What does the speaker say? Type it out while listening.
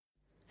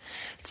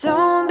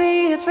Don't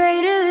be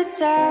afraid of the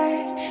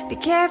dark. Be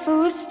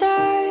careful with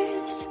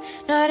stars.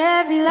 Not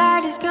every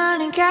light is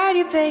gonna guide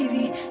you,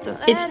 baby.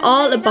 It's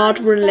all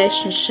about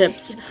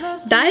relationships.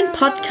 Dein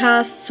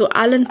Podcast zu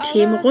allen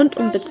Themen rund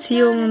um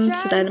Beziehungen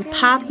zu deinem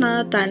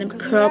Partner, deinem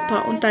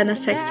Körper und deiner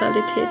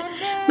Sexualität.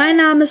 Mein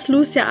Name ist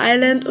Lucia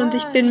Island und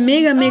ich bin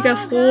mega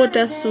froh,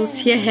 dass du es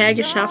hierher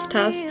geschafft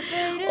hast.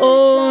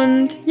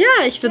 Und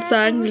ja, ich würde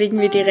sagen, legen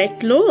wir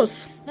direkt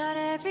los.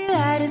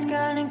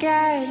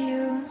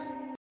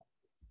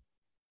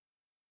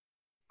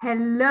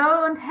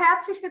 Hallo und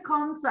herzlich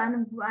willkommen zu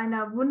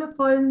einer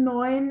wundervollen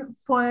neuen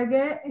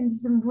Folge in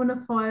diesem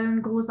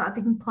wundervollen,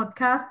 großartigen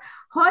Podcast.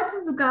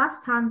 Heute zu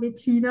Gast haben wir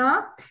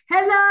Tina.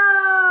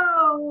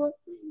 Hello!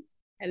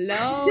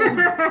 Hello!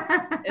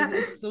 Es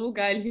ist so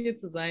geil, hier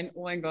zu sein.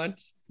 Oh mein Gott.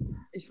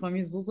 Ich freue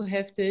mich so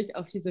heftig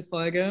auf diese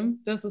Folge.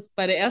 Du hast es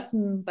beim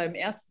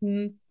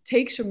ersten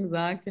Take schon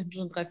gesagt. Wir haben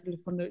schon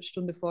 3/4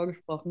 Stunde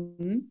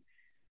vorgesprochen.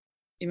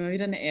 Immer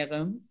wieder eine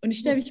Ehre. Und ich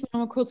stelle mich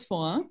mal kurz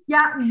vor.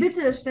 Ja,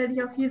 bitte, stell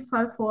dich auf jeden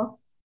Fall vor.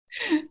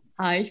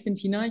 Hi, ich bin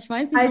Tina. Ich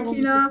weiß nicht, warum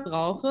ich das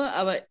brauche,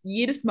 aber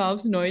jedes Mal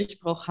aufs Neue, ich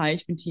brauche Hi,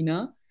 ich bin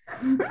Tina.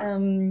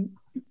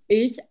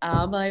 Ich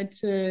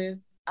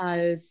arbeite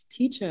als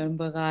Teacher im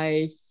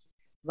Bereich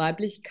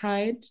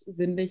Weiblichkeit,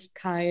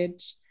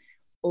 Sinnlichkeit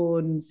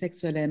und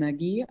sexuelle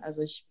Energie.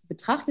 Also ich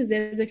betrachte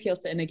sehr viel aus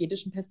der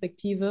energetischen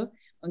Perspektive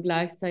und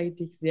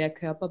gleichzeitig sehr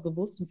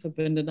körperbewusst und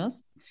verbinde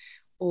das.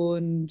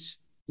 Und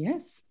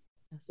yes,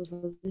 das ist,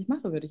 was ich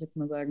mache, würde ich jetzt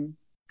mal sagen.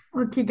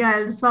 Okay,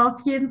 geil. Das war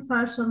auf jeden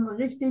Fall schon ein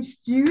richtig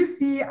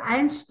juicy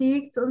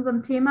Einstieg zu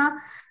unserem Thema.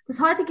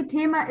 Das heutige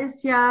Thema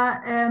ist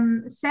ja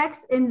Sex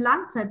in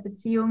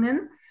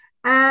Langzeitbeziehungen.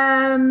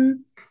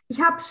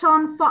 Ich habe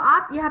schon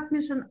vorab, ihr habt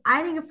mir schon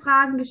einige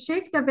Fragen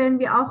geschickt, da werden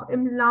wir auch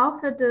im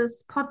Laufe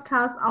des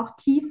Podcasts auch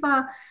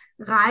tiefer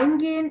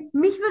reingehen.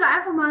 Mich würde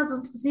einfach mal so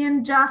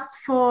interessieren, just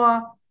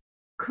for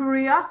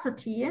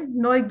Curiosity,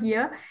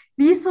 Neugier.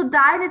 Wie ist so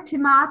deine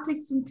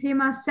Thematik zum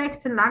Thema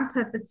Sex in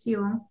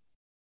Langzeitbeziehungen?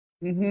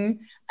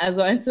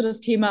 Also als du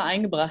das Thema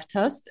eingebracht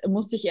hast,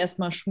 musste ich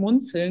erstmal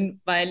schmunzeln,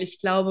 weil ich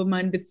glaube,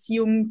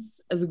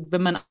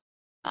 wenn man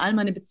all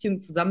meine Beziehungen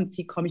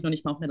zusammenzieht, komme ich noch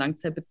nicht mal auf eine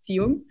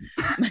Langzeitbeziehung.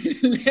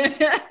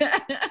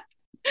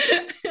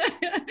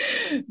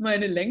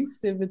 Meine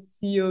längste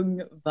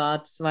Beziehung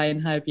war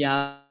 2,5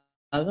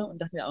 Jahre und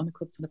da hatten wir auch eine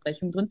kurze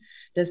Unterbrechung drin.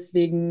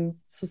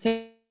 Deswegen zu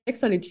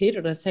Sexualität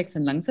oder Sex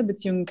in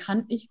Langzeitbeziehungen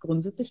kann ich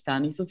grundsätzlich gar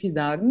nicht so viel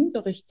sagen,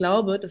 doch ich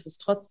glaube, dass es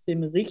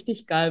trotzdem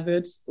richtig geil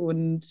wird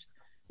und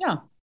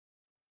ja,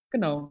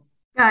 genau.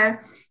 Geil.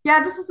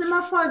 Ja, das ist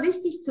immer voll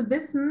wichtig zu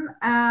wissen,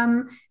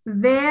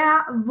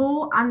 wer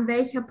wo an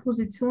welcher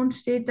Position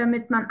steht,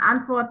 damit man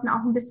Antworten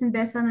auch ein bisschen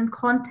besser in den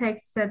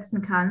Kontext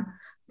setzen kann.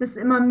 Das ist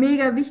immer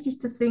mega wichtig,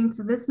 deswegen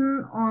zu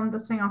wissen und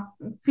deswegen auch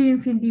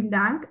vielen lieben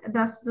Dank,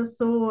 dass du das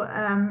so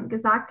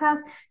gesagt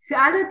hast. Für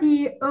alle,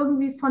 die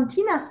irgendwie von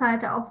Tinas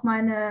Seite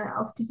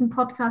auf diesen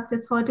Podcast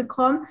jetzt heute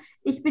kommen,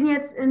 ich bin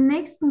jetzt im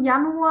nächsten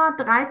Januar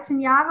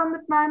 13 Jahre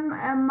mit meinem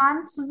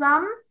Mann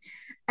zusammen.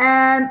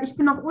 Ich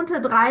bin noch unter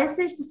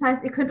 30, das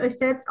heißt, ihr könnt euch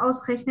selbst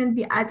ausrechnen,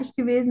 wie alt ich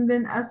gewesen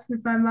bin, als ich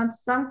mit meinem Mann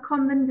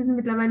zusammengekommen bin. Wir sind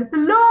mittlerweile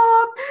verlobt.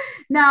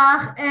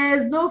 Nach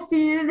so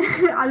viel,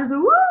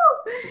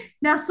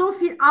 nach so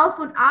viel Auf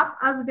und Ab.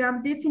 Also wir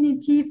haben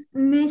definitiv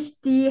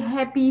nicht die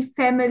Happy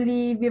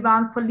Family. Wir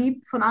waren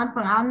verliebt von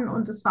Anfang an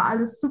und es war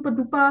alles super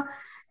duper.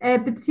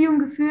 Beziehung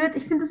geführt.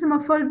 Ich finde es immer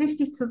voll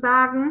wichtig zu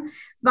sagen,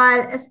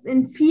 weil es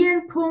in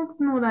vielen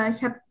Punkten oder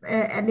ich habe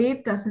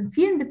erlebt, dass in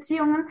vielen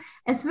Beziehungen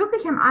es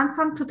wirklich am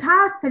Anfang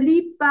total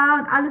verliebt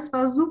war und alles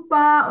war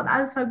super und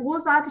alles war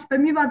großartig. Bei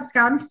mir war das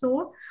gar nicht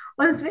so.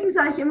 Und deswegen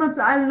sage ich immer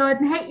zu allen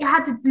Leuten, hey, ihr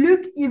hattet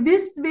Glück, ihr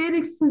wisst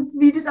wenigstens,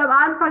 wie das am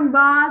Anfang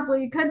war. So,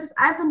 ihr könnt es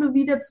einfach nur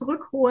wieder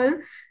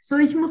zurückholen. So,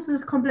 ich musste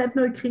das komplett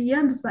neu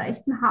kreieren. Das war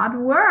echt ein hard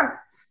work,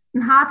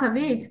 ein harter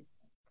Weg.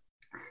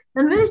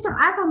 Dann würde ich doch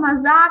einfach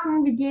mal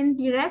sagen, wir gehen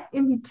direkt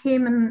in die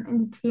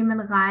Themen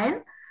rein.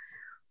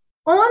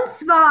 Und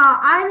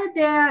zwar eine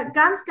der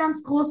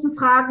ganz großen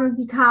Fragen,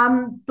 die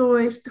kam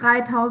durch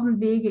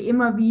 3000 Wege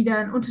immer wieder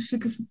in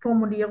unterschiedlichen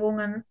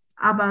Formulierungen.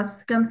 Aber es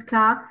ist ganz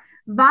klar,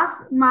 was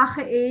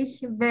mache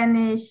ich, wenn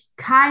ich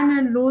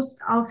keine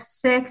Lust auf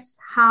Sex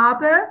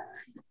habe,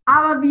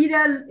 aber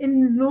wieder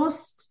in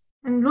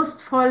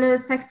lustvolle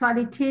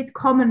Sexualität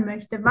kommen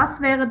möchte? Was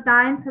wäre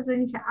dein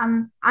persönlicher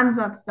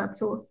Ansatz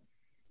dazu?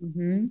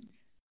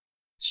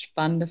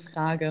 Spannende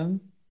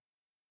Frage.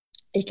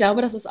 Ich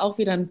glaube, das ist auch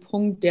wieder ein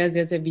Punkt, der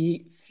sehr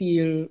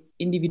viel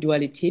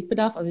Individualität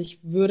bedarf. Also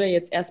ich würde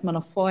jetzt erstmal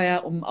noch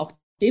vorher, um auch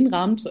den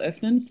Rahmen zu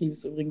öffnen, ich liebe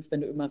es übrigens,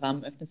 wenn du immer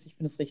Rahmen öffnest, ich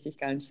finde es richtig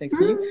geil und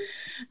sexy.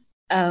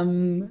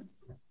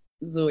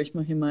 So, ich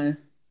mache hier mal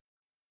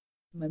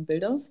mein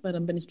Bild aus, weil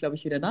dann bin ich, glaube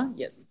ich, wieder da.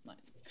 Yes,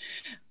 nice.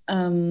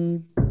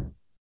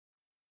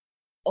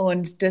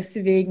 Und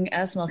deswegen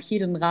erstmal auch hier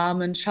den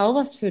Rahmen. Schau,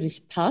 was für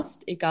dich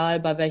passt,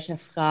 egal bei welcher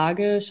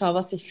Frage. Schau,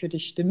 was sich für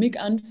dich stimmig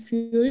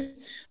anfühlt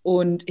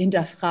und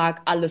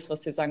hinterfrag alles,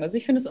 was wir sagen. Also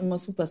ich finde es immer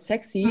super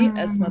sexy,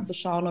 erstmal zu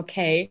schauen,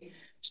 okay,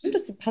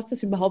 passt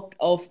das überhaupt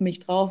auf mich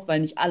drauf,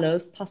 weil nicht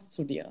alles passt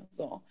zu dir.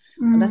 So.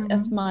 Und das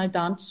erstmal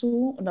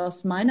dazu und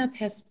aus meiner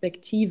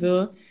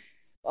Perspektive,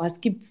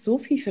 es gibt so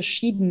viel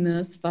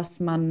Verschiedenes, was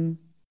man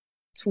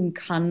tun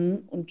kann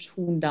und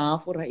tun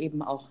darf oder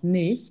eben auch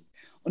nicht.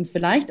 Und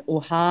vielleicht,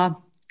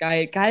 oha,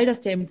 geil,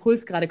 dass der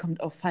Impuls gerade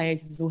kommt, feiere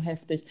ich so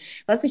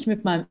heftig. Was ich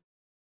mit meinem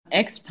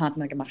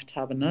Ex-Partner gemacht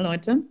habe, ne,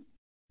 Leute?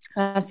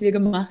 Was wir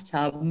gemacht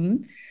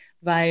haben,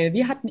 weil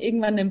wir hatten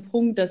irgendwann den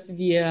Punkt, dass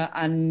wir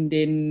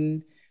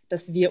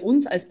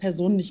uns als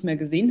Person nicht mehr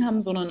gesehen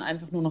haben, sondern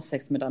einfach nur noch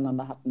Sex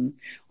miteinander hatten.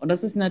 Und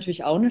das ist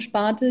natürlich auch eine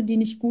Sparte, die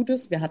nicht gut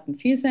ist. Wir hatten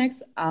viel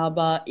Sex,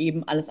 aber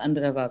eben alles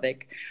andere war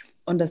weg.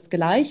 Und das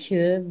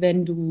Gleiche,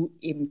 wenn du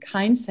eben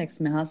keinen Sex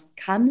mehr hast,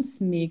 kann es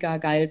mega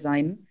geil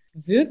sein,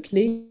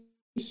 wirklich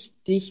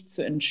dich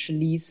zu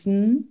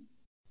entschließen,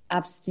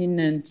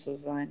 abstinent zu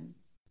sein.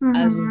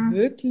 Also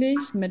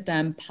wirklich mit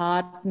deinem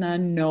Partner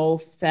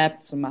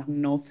No-Fab zu machen.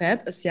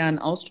 No-Fab ist ja ein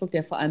Ausdruck,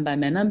 der vor allem bei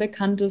Männern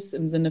bekannt ist,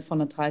 im Sinne von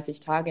einer 30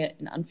 Tage,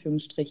 in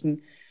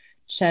Anführungsstrichen,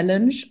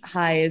 Challenge,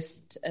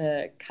 heißt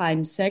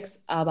kein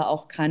Sex, aber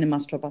auch keine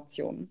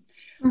Masturbation.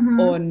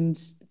 Und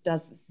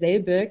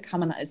dasselbe kann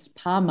man als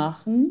Paar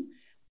machen.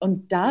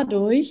 Und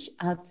dadurch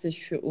hat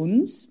sich für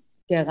uns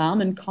der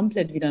Rahmen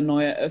komplett wieder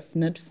neu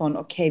eröffnet von,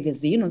 okay, wir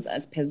sehen uns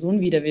als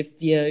Person wieder,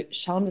 wir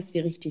schauen, dass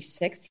wir richtig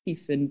sexy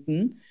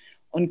finden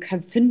und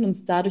finden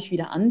uns dadurch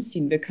wieder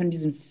anziehen. Wir können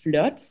diesen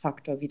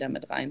Flirt-Faktor wieder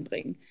mit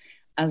reinbringen.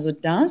 Also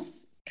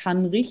das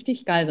kann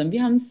richtig geil sein.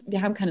 Wir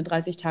haben keine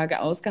 30 Tage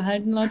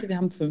ausgehalten, Leute, wir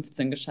haben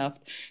 15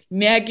 geschafft.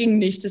 Mehr ging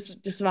nicht,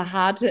 das war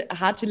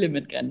harte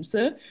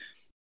Limitgrenze.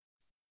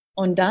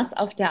 Und das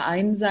auf der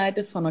einen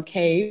Seite von,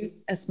 okay,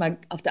 erstmal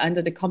auf der einen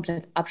Seite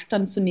komplett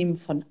Abstand zu nehmen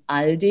von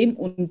all dem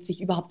und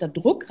sich überhaupt da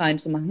Druck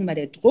reinzumachen, weil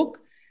der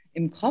Druck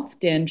im Kopf,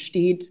 der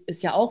entsteht,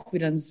 ist ja auch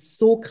wieder ein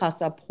so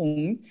krasser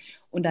Punkt.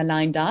 Und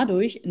allein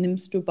dadurch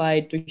nimmst du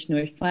durch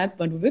NoFap,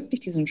 weil du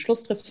wirklich diesen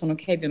Schluss triffst von,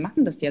 okay, wir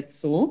machen das jetzt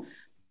so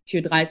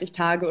für 30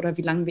 Tage oder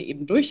wie lange wir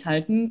eben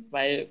durchhalten,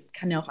 weil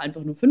kann ja auch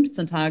einfach nur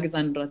 15 Tage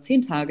sein oder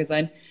 10 Tage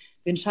sein.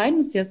 Wir entscheiden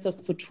uns jetzt,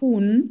 das zu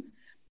tun.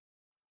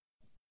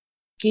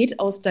 Geht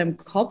aus deinem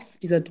Kopf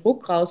dieser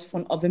Druck raus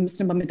von, wir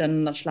müssen immer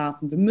miteinander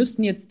schlafen, wir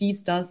müssen jetzt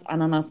dies, das,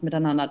 Ananas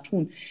miteinander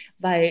tun,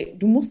 weil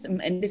du musst im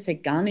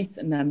Endeffekt gar nichts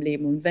in deinem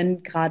Leben und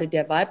wenn gerade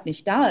der Vibe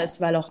nicht da ist,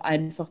 weil auch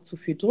einfach zu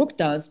viel Druck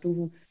da ist,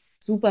 du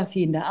super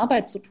viel in der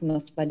Arbeit zu tun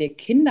hast, weil ihr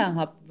Kinder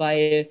habt,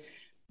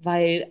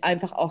 weil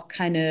einfach auch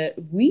keine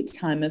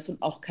We-Time ist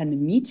und auch keine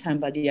Me-Time,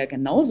 weil die ja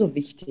genauso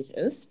wichtig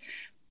ist,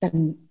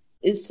 dann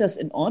ist das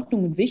in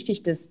Ordnung und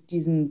wichtig, dass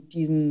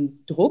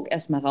diesen Druck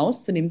erstmal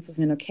rauszunehmen, zu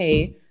sehen,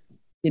 okay,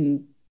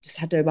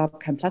 das hat ja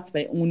überhaupt keinen Platz,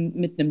 weil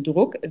mit einem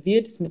Druck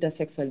wird es mit der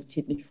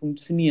Sexualität nicht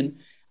funktionieren.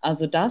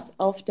 Also das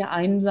auf der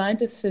einen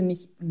Seite finde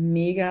ich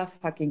mega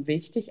fucking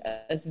wichtig,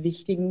 als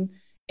wichtigen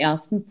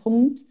ersten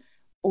Punkt.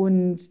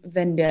 Und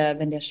wenn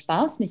der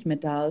Spaß nicht mehr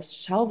da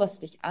ist, schau,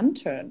 was dich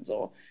antörnt.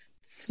 So.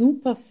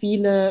 Super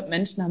viele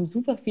Menschen haben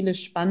super viele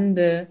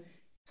spannende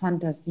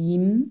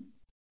Fantasien,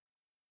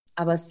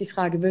 aber es ist die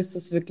Frage, willst du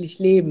es wirklich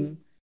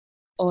leben?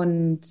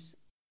 Und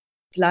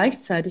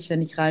gleichzeitig,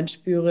 wenn ich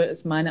reinspüre,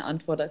 ist meine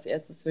Antwort als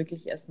erstes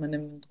wirklich erstmal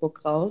nimm den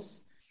Druck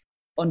raus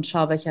und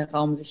schau, welcher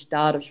Raum sich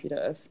dadurch wieder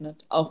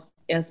öffnet. Auch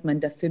erstmal in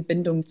der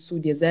Verbindung zu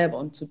dir selber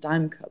und zu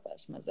deinem Körper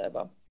erstmal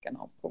selber.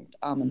 Genau,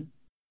 Punkt. Amen.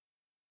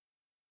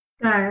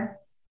 Geil.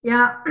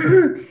 Ja,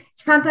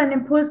 ich fand deinen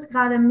Impuls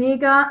gerade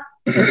mega,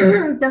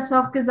 dass du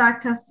auch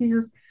gesagt hast,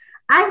 dieses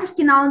eigentlich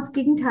genau ins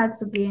Gegenteil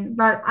zu gehen,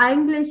 weil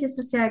eigentlich ist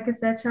es ja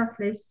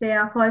gesellschaftlich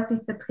sehr häufig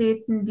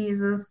vertreten,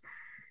 dieses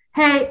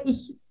hey,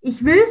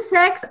 ich will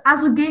Sex,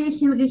 also gehe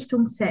ich in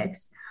Richtung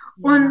Sex.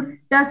 Ja. Und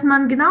dass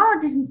man genau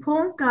diesen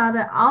Punkt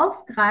gerade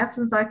aufgreift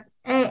und sagt,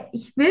 ey,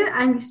 ich will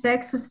eigentlich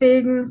Sex,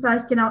 deswegen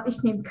sage ich genau,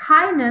 ich nehme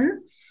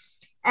keinen,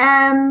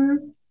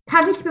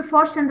 kann ich mir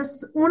vorstellen,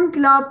 dass es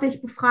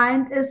unglaublich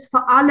befreiend ist,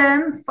 vor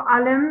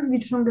allem, wie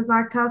du schon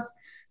gesagt hast,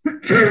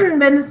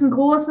 wenn es ein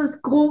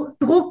großes,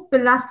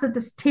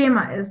 druckbelastetes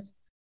Thema ist.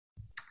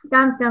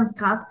 Ganz, ganz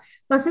krass.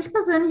 Was ich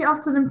persönlich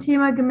auch zu dem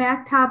Thema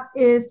gemerkt habe,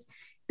 ist,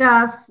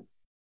 dass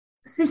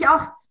sich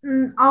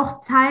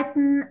auch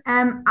Zeiten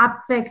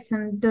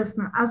abwechseln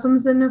dürfen. Also im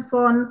Sinne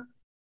von,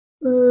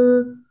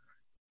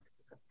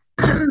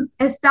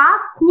 es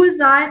darf cool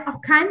sein,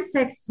 auch keinen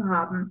Sex zu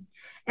haben.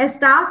 Es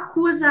darf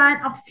cool sein,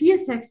 auch viel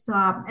Sex zu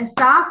haben. Es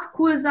darf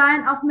cool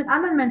sein, auch mit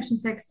anderen Menschen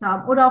Sex zu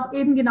haben oder auch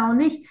eben genau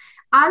nicht.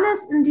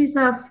 Alles in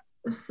dieser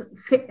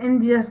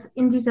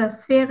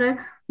Sphäre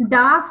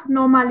darf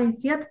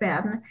normalisiert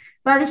werden.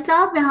 Weil ich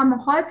glaube, wir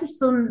haben häufig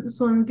so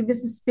ein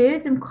gewisses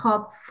Bild im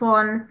Kopf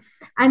von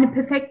eine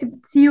perfekte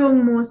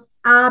Beziehung muss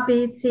A,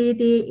 B, C,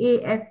 D,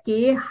 E, F,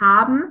 G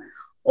haben.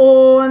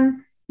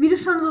 Und wie du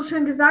schon so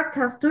schön gesagt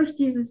hast, durch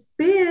dieses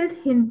Bild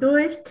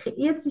hindurch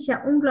kreiert sich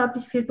ja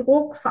unglaublich viel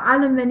Druck, vor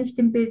allem wenn ich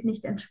dem Bild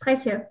nicht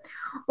entspreche.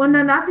 Und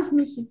dann darf ich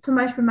mich, zum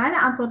Beispiel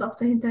meine Antwort auch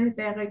dahinter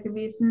wäre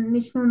gewesen,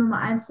 nicht nur Nummer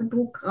 1 den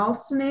Druck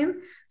rauszunehmen,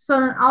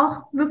 sondern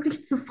auch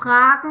wirklich zu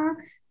fragen,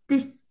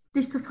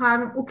 dich zu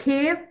fragen,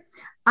 okay,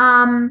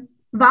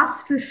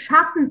 was für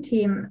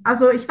Schattenthemen.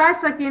 Also ich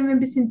weiß, da gehen wir ein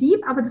bisschen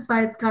deep, aber das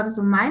war jetzt gerade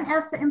so mein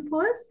erster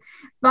Impuls,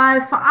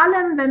 weil vor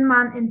allem, wenn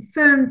man in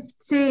 5,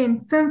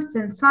 10,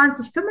 15,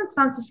 20,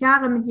 25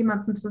 Jahre mit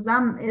jemandem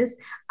zusammen ist,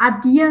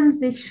 addieren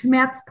sich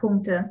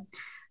Schmerzpunkte.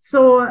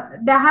 So,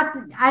 da hat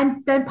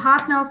dein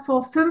Partner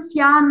vor 5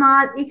 Jahren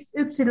mal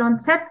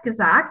XYZ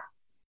gesagt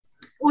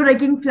oder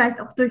ging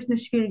vielleicht auch durch eine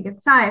schwierige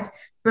Zeit.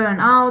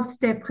 Burnouts,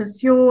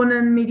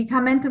 Depressionen,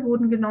 Medikamente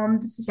wurden genommen.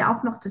 Das ist ja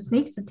auch noch das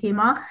nächste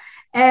Thema.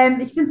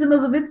 Ich finde es immer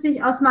so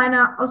witzig, aus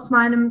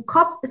meinem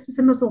Kopf ist es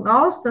immer so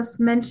raus, dass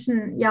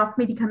Menschen ja auch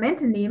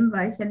Medikamente nehmen,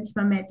 weil ich ja nicht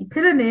mal mehr die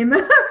Pille nehme.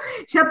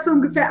 Ich habe so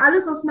ungefähr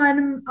alles aus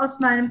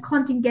meinem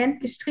Kontingent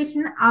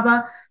gestrichen,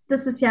 aber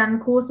das ist ja ein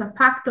großer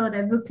Faktor,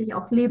 der wirklich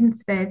auch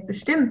Lebenswelt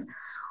bestimmt.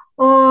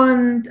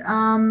 Und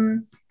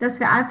dass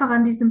wir einfach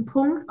an diesem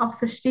Punkt auch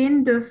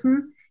verstehen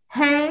dürfen,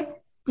 hey,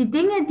 die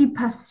Dinge, die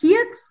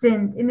passiert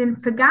sind in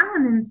den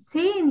vergangenen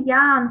 10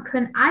 Jahren,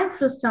 können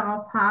Einfluss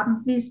darauf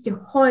haben, wie es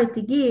dir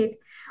heute geht.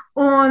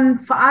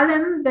 Und vor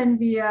allem, wenn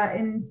wir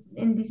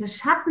in diese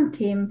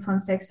Schattenthemen von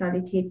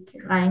Sexualität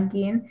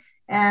reingehen,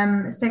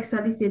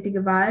 sexualisierte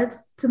Gewalt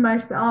zum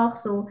Beispiel auch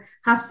so,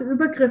 hast du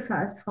Übergriffe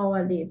als Frau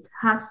erlebt?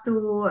 Hast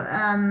du,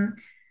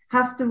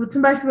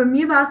 zum Beispiel bei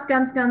mir war es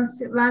ganz,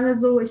 ganz lange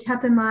so, ich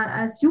hatte mal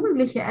als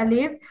Jugendliche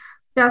erlebt,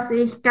 dass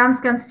ich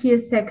ganz, ganz viel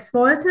Sex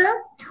wollte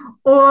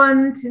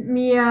und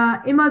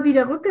mir immer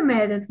wieder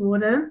rückgemeldet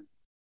wurde,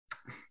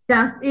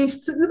 dass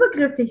ich zu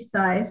übergriffig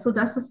sei, so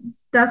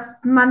dass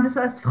man das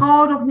als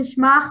Frau doch nicht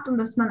macht und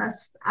dass man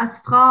als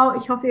Frau,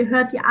 ich hoffe, ihr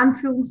hört die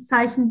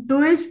Anführungszeichen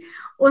durch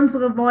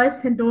unsere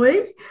Voice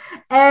hindurch,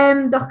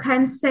 doch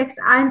keinen Sex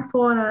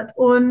einfordert.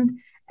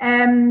 Und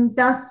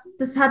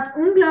das hat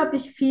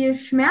unglaublich viel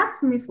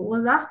Schmerz in mir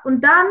verursacht.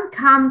 Und dann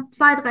kam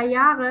 2, 3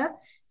 Jahre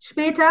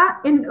später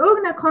in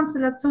irgendeiner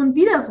Konstellation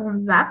wieder so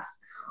ein Satz.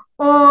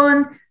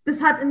 Und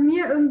das hat in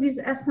mir irgendwie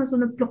erstmal so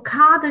eine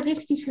Blockade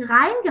richtig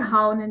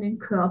reingehauen in den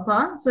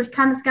Körper. So, ich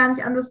kann es gar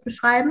nicht anders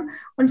beschreiben.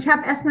 Und ich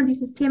habe erstmal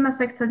dieses Thema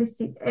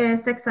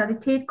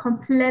Sexualität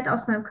komplett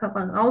aus meinem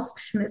Körper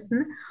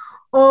rausgeschmissen.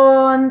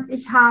 Und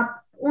ich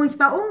war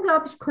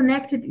unglaublich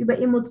connected über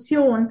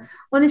Emotionen.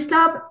 Und ich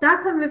glaube, da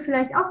können wir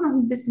vielleicht auch noch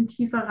ein bisschen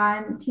tiefer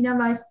rein. Tina,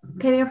 weil ich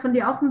kenne ja von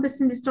dir auch ein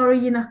bisschen die Story,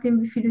 je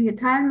nachdem, wie viel du hier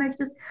teilen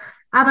möchtest.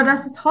 Aber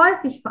das ist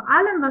häufig, vor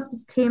allem was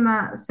das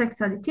Thema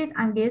Sexualität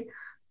angeht,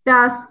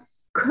 dass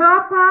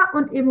Körper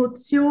und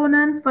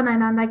Emotionen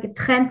voneinander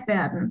getrennt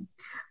werden.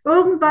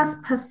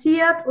 Irgendwas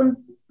passiert und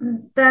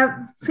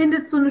da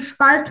findet so eine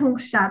Spaltung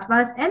statt,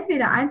 weil es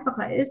entweder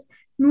einfacher ist,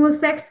 nur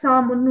Sex zu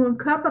haben und nur im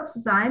Körper zu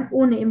sein,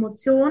 ohne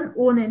Emotionen,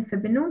 ohne in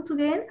Verbindung zu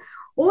gehen.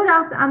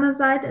 Oder auf der anderen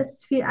Seite ist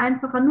es viel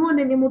einfacher, nur in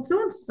den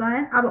Emotionen zu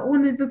sein, aber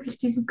ohne wirklich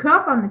diesen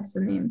Körper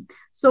mitzunehmen.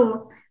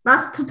 So,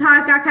 was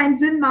total gar keinen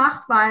Sinn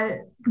macht,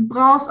 weil du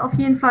brauchst auf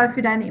jeden Fall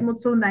für deine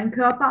Emotionen deinen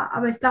Körper.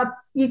 Aber ich glaube,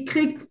 ihr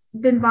kriegt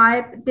den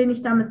Vibe, den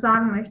ich damit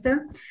sagen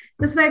möchte.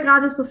 Das wäre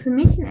gerade so für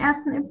mich ein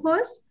ersten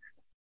Impuls.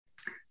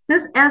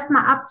 Das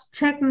erstmal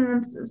abzuchecken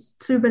und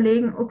zu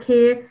überlegen,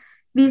 okay,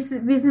 wie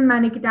sind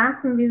meine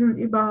Gedanken, wie sind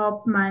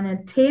überhaupt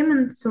meine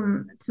Themen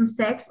zum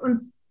Sex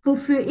und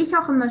wofür ich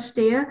auch immer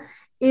stehe,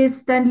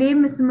 ist, dein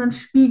Leben ist immer ein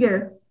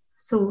Spiegel.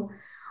 So.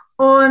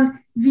 Und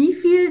wie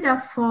viel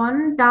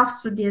davon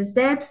darfst du dir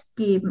selbst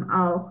geben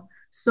auch?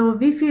 So,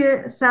 wie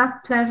viel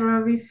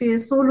Self-Pleasure, wie viel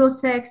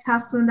Solo-Sex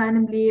hast du in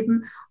deinem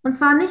Leben? Und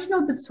zwar nicht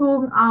nur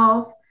bezogen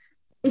auf,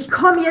 ich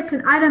komme jetzt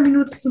in 1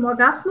 Minute zum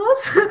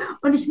Orgasmus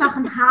und ich mache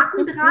einen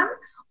Haken dran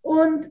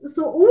und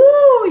so,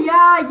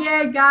 ja,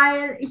 yeah,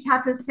 geil, ich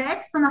hatte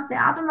Sex, so nach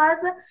der Art und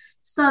Weise,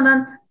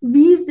 sondern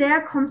wie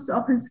sehr kommst du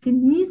auch ins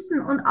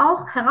Genießen und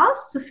auch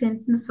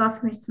herauszufinden, das war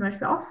für mich zum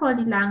Beispiel auch voll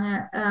die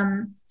lange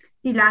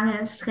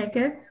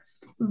Strecke,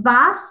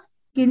 was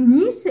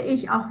genieße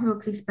ich auch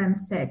wirklich beim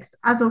Sex?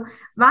 Also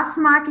was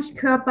mag ich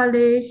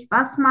körperlich,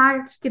 was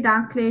mag ich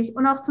gedanklich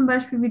und auch zum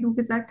Beispiel, wie du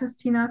gesagt hast,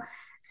 Tina,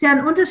 ist ja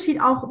ein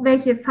Unterschied auch,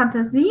 welche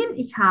Fantasien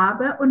ich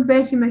habe und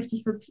welche möchte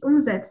ich wirklich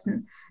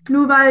umsetzen.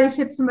 Nur weil ich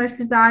jetzt zum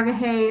Beispiel sage,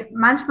 hey,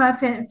 manchmal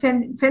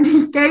fände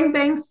ich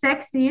Gangbangs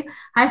sexy,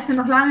 heißt ja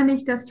noch lange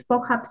nicht, dass ich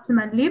Bock habe, das in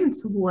mein Leben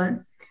zu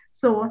holen.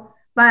 So,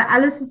 weil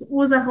alles ist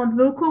Ursache und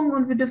Wirkung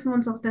und wir dürfen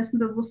uns auch dessen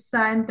bewusst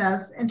sein,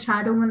 dass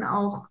Entscheidungen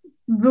auch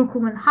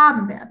Wirkungen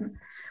haben werden.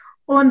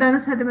 Und dann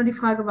ist halt immer die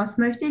Frage, was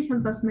möchte ich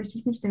und was möchte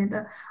ich nicht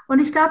dahinter. Und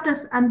ich glaube,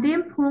 dass an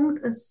dem Punkt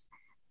ist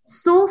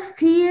so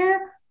viel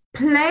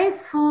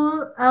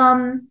playful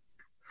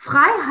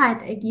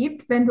Freiheit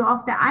ergibt, wenn du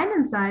auf der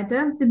einen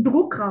Seite den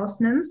Druck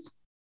rausnimmst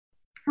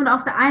und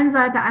auf der einen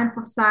Seite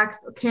einfach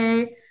sagst,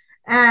 okay,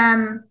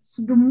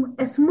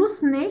 es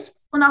muss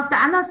nichts und auf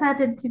der anderen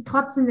Seite die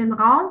trotzdem den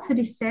Raum für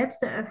dich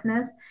selbst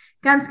eröffnest,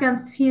 ganz,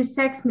 ganz viel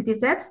Sex mit dir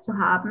selbst zu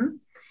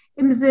haben.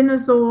 Im Sinne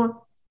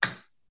so,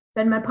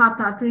 wenn mein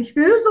Partner natürlich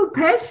will, so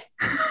Pech,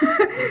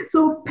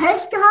 so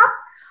Pech gehabt.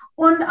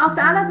 Und auf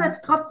der anderen Seite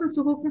trotzdem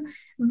zu gucken,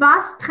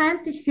 was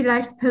trennt dich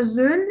vielleicht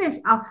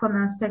persönlich auch von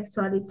der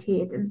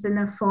Sexualität im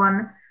Sinne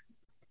von,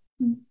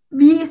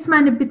 wie ist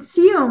meine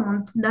Beziehung?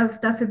 Und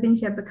dafür bin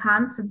ich ja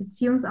bekannt, für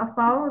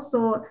Beziehungsaufbau.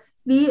 So,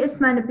 wie ist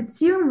meine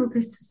Beziehung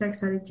wirklich zur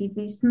Sexualität?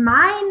 Wie ist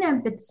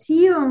meine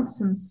Beziehung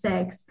zum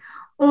Sex?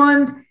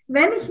 Und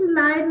wenn ich einen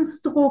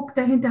Leidensdruck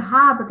dahinter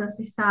habe, dass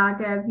ich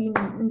sage, wie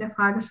in der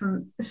Frage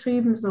schon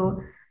beschrieben,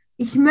 so,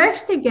 ich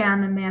möchte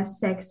gerne mehr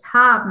Sex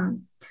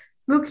haben,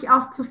 wirklich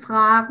auch zu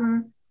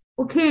fragen,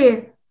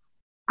 okay,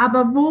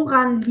 aber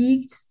woran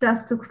liegt es,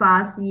 dass du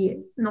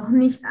quasi noch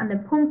nicht an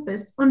dem Punkt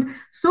bist? Und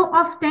so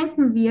oft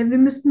denken wir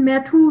müssten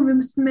mehr tun, wir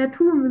müssten mehr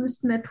tun, wir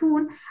müssten mehr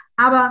tun.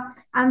 Aber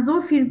an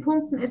so vielen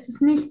Punkten ist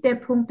es nicht der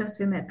Punkt, dass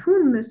wir mehr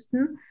tun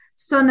müssten,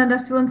 sondern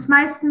dass wir uns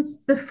meistens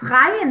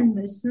befreien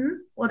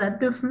müssen oder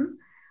dürfen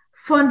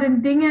von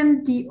den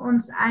Dingen, die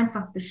uns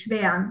einfach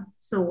beschweren.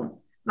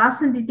 So, was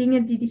sind die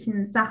Dinge, die dich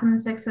in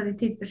Sachen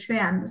Sexualität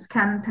beschweren? Das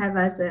kann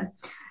teilweise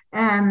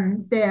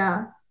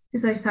wie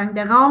soll ich sagen,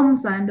 der Raum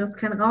sein. Du hast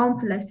keinen Raum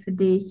vielleicht für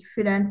dich,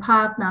 für deinen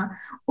Partner.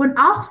 Und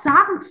auch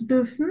sagen zu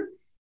dürfen,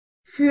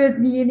 für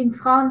diejenigen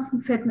Frauen, das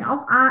fällt mir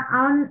auch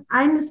ein,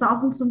 das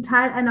war auch so ein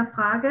Teil einer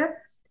Frage,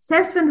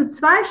 selbst wenn du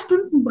 2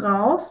 Stunden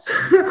brauchst,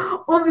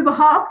 um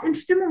überhaupt in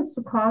Stimmung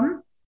zu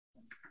kommen,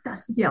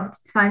 dass du dir auch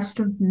die 2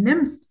 Stunden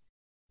nimmst.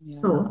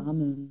 Ja, so.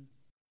 Amen.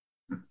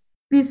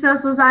 Wie ist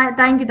das so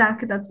dein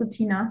Gedanke dazu,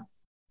 Tina?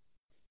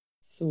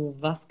 So,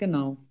 was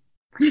genau?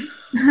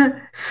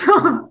 So,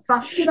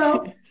 was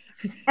genau?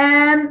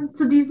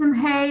 Zu diesem,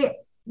 hey,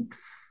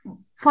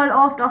 voll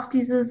oft auch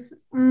dieses,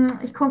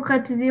 ich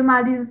konkretisiere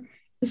mal dieses,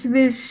 ich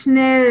will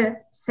schnell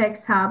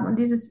Sex haben und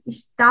dieses,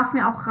 ich darf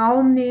mir auch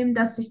Raum nehmen,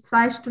 dass ich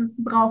 2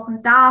 Stunden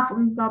brauchen darf,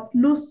 um überhaupt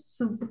Lust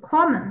zu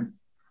bekommen.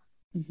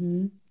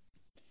 Mhm.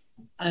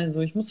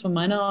 Also ich muss von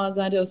meiner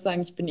Seite aus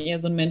sagen, ich bin eher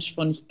so ein Mensch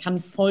von, ich kann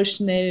voll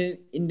schnell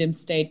in dem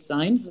State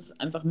sein. Das ist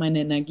einfach meine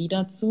Energie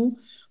dazu.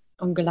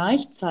 Und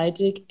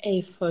gleichzeitig,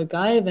 ey, voll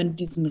geil, wenn du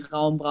diesen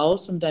Raum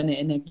brauchst, um deine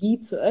Energie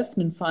zu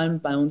öffnen, vor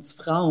allem bei uns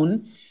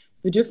Frauen.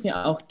 Wir dürfen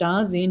ja auch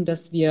da sehen,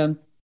 dass wir,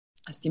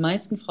 als die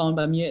meisten Frauen,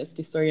 bei mir ist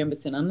die Story ein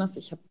bisschen anders.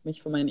 Ich habe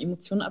mich von meinen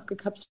Emotionen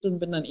abgekapselt und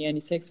bin dann eher in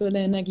die sexuelle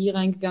Energie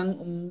reingegangen,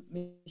 um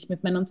mich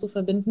mit Männern zu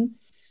verbinden.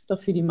 Doch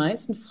für die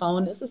meisten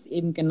Frauen ist es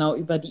eben genau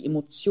über die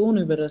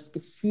Emotionen, über das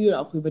Gefühl,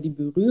 auch über die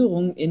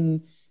Berührung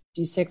in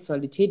die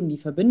Sexualität, in die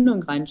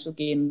Verbindung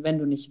reinzugehen. Wenn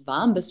du nicht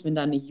warm bist, wenn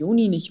deine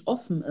Joni nicht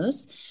offen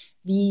ist,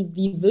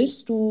 wie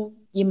willst du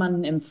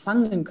jemanden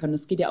empfangen können?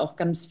 Es geht ja auch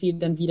ganz viel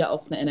dann wieder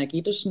auf einer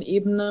energetischen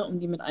Ebene, um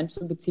die mit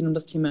einzubeziehen und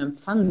das Thema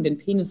Empfangen, den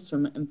Penis zu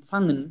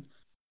empfangen.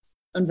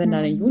 Und wenn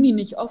deine Juni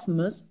nicht offen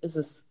ist, ist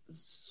es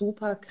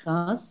super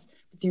krass,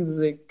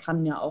 beziehungsweise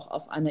kann ja auch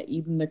auf einer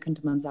Ebene,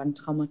 könnte man sagen,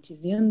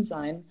 traumatisierend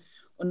sein.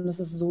 Und es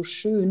ist so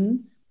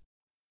schön,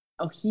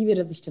 auch hier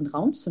wieder sich den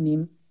Raum zu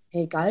nehmen.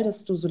 Hey, geil,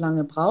 dass du so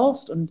lange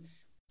brauchst und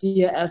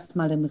dir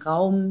erstmal den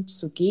Raum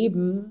zu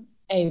geben.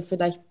 Ey,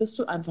 vielleicht bist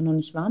du einfach noch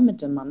nicht warm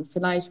mit dem Mann.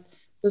 Vielleicht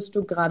bist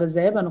du gerade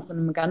selber noch in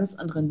einem ganz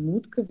anderen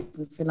Mut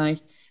gewesen.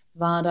 Vielleicht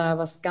war da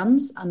was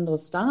ganz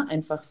anderes da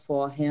einfach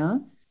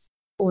vorher.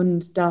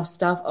 Und das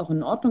darf auch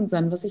in Ordnung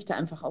sein. Was ich da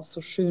einfach auch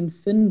so schön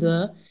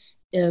finde,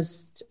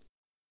 ist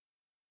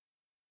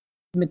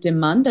mit dem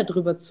Mann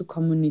darüber zu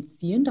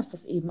kommunizieren, dass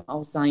das eben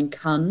auch sein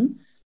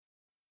kann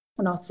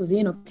und auch zu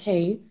sehen,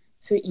 okay,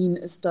 für ihn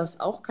ist das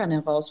auch keine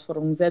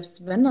Herausforderung.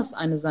 Selbst wenn das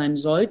eine sein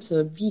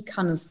sollte, wie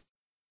kann es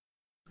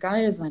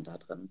geil sein da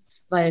drin?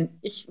 Weil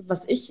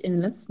was ich in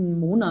den letzten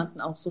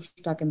Monaten auch so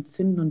stark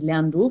empfinden und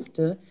lernen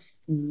durfte,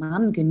 ein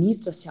Mann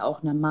genießt das ja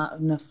auch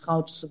einer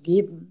Frau zu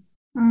geben.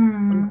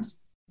 Und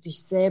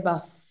dich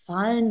selber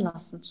fallen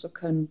lassen zu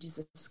können,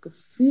 dieses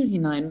Gefühl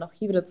hinein, und auch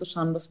hier wieder zu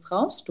schauen, was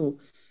brauchst du,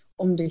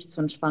 um dich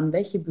zu entspannen?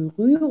 Welche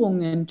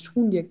Berührungen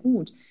tun dir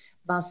gut?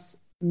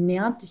 Was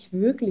nährt dich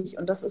wirklich?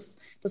 Und das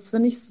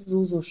finde ich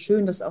so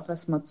schön, das auch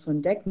erstmal zu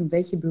entdecken.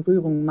 Welche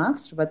Berührungen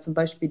magst du? Weil zum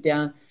Beispiel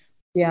der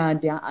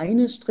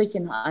eine Strich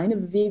in eine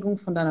Bewegung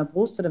von deiner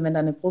Brust oder wenn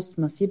deine Brust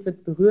massiert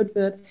wird, berührt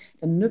wird,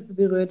 deine Nippel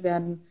berührt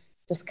werden,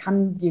 das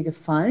kann dir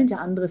gefallen,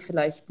 der andere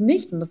vielleicht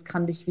nicht. Und das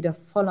kann dich wieder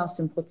voll aus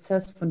dem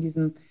Prozess von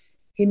diesem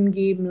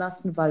Hingeben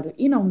lassen, weil du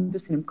eh noch ein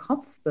bisschen im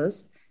Kopf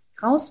bist,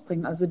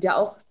 rausbringen. Also dir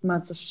auch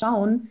mal zu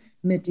schauen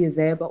mit dir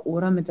selber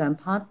oder mit deinem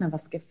Partner,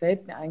 was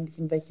gefällt mir eigentlich,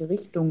 in welche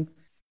Richtung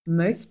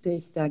möchte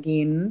ich da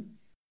gehen.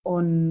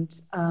 Und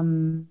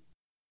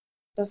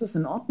dass es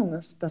in Ordnung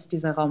ist, dass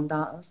dieser Raum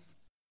da ist.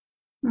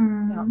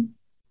 Ja.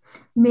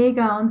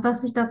 Mega. Und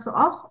was ich dazu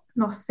auch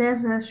noch sehr,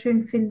 sehr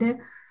schön finde,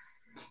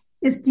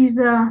 ist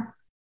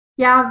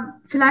ja,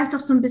 vielleicht auch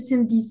so ein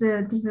bisschen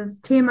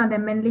dieses Thema der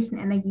männlichen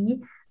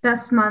Energie,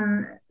 dass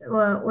man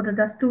oder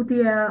dass du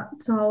dir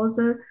zu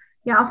Hause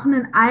ja auch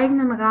einen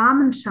eigenen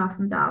Rahmen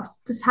schaffen darfst.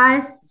 Das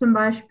heißt zum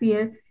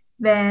Beispiel,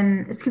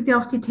 es gibt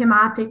ja auch die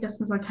Thematik, dass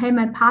man sagt, hey,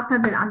 mein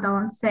Partner will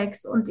andauernd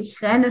Sex und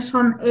ich renne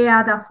schon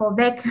eher davor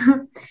weg.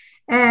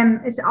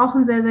 Ist auch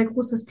ein sehr, sehr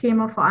großes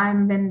Thema, vor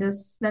allem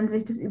wenn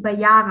sich das über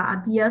Jahre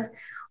addiert.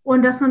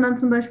 Und dass man dann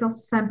zum Beispiel auch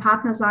zu seinem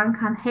Partner sagen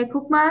kann, hey,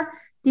 guck mal,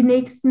 die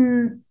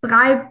nächsten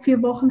 3,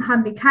 4 Wochen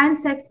haben wir keinen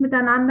Sex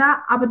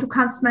miteinander, aber du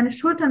kannst meine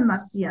Schultern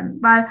massieren.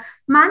 Weil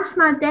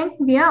manchmal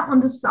denken wir,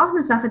 und das ist auch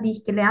eine Sache, die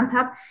ich gelernt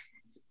habe,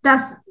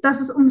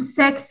 dass es um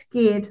Sex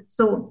geht.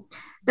 So,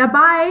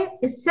 Dabei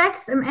ist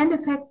Sex im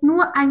Endeffekt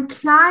nur ein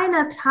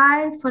kleiner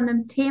Teil von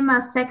dem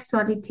Thema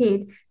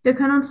Sexualität. Wir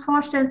können uns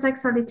vorstellen,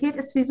 Sexualität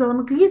ist wie so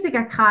ein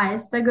riesiger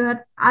Kreis, da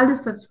gehört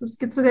alles dazu. Es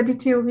gibt sogar die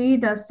Theorie,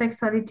 dass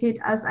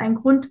Sexualität als ein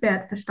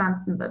Grundwert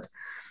verstanden wird,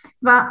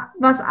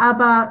 was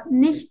aber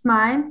nicht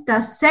meint,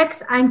 dass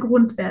Sex ein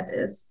Grundwert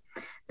ist.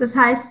 Das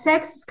heißt,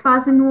 Sex ist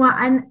quasi nur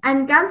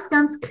ein ganz,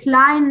 ganz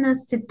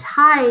kleines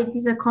Detail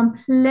dieser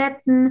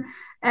kompletten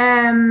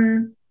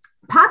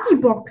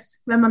Partybox,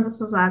 wenn man das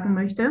so sagen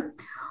möchte.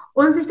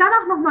 Und sich dann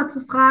auch nochmal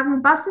zu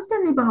fragen, was ist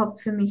denn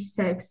überhaupt für mich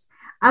Sex?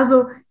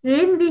 Also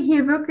reden wir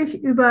hier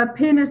wirklich über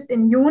Penis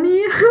in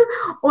Joni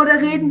oder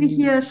reden wir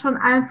hier schon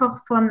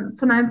einfach von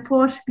einem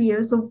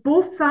Vorspiel? So,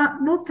 wo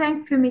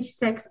fängt für mich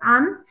Sex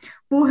an?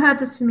 Wo hört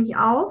es für mich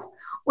auf?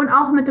 Und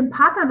auch mit dem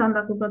Partner dann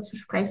darüber zu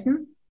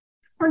sprechen.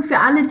 Und für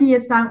alle, die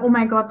jetzt sagen, oh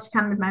mein Gott, ich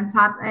kann mit meinem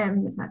Vater,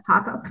 mit meinem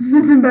Vater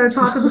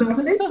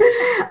nicht,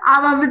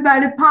 aber mit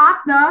meinem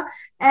Partner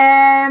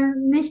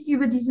nicht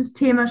über dieses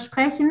Thema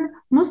sprechen,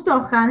 musst du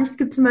auch gar nicht. Es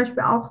gibt zum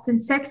Beispiel auch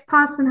den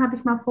Sexpass, den habe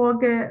ich mal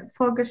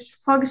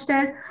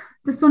vorgestellt.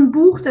 Das ist so ein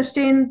Buch, da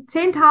stehen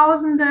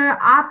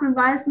zehntausende Arten und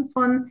Weisen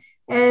von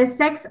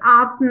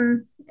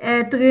Sexarten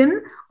drin.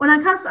 Und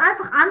dann kannst du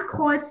einfach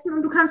ankreuzen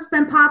und du kannst es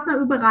deinem Partner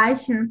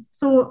überreichen.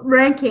 So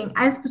Ranking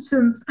 1 bis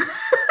 5.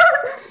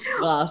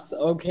 Krass,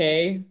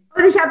 okay.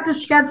 Und ich habe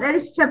das, ganz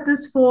ehrlich, ich habe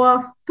das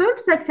vor 5,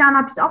 6 Jahren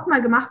habe ich es auch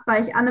mal gemacht,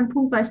 weil ich an einem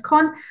Punkt war, ich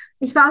konnte.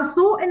 Ich war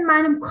so in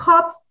meinem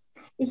Kopf,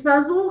 ich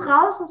war so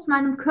raus aus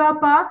meinem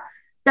Körper,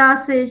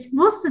 dass ich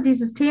wusste,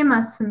 dieses Thema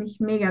ist für mich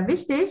mega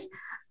wichtig.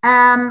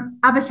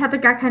 Aber ich hatte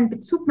gar keinen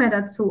Bezug mehr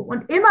dazu.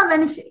 Und immer,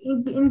 wenn ich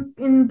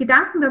in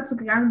Gedanken dazu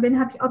gegangen bin,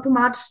 habe ich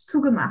automatisch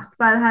zugemacht,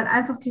 weil halt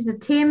einfach diese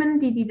Themen,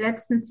 die die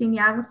letzten 10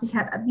 Jahre sich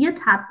halt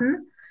addiert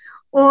hatten,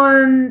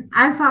 und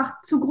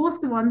einfach zu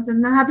groß geworden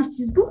sind. Dann habe ich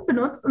dieses Buch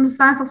benutzt und es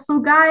war einfach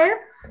so geil,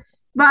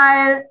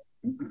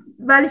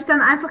 weil ich dann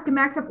einfach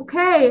gemerkt habe,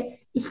 okay,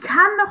 ich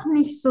kann noch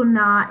nicht so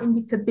nah in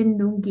die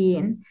Verbindung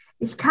gehen.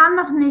 Ich kann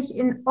noch nicht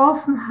in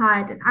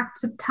Offenheit, in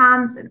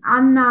Akzeptanz, in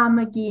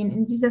Annahme gehen,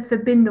 in dieser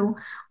Verbindung.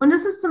 Und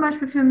das ist zum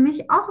Beispiel für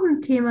mich auch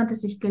ein Thema,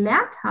 das ich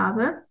gelernt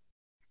habe,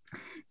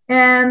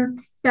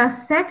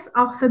 dass Sex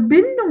auch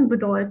Verbindung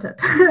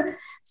bedeutet.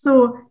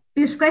 So,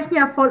 wir sprechen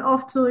ja voll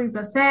oft so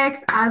über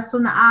Sex als so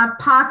eine Art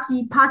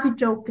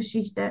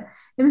Party-Joke-Geschichte.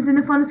 Im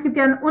Sinne von, es gibt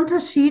ja einen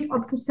Unterschied,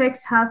 ob du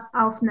Sex hast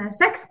auf einer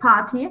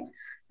Sexparty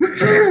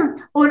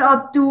und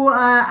ob du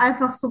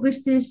einfach so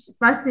richtig,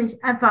 weiß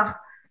nicht, einfach,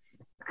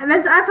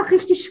 wenn es einfach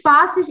richtig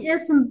spaßig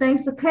ist und du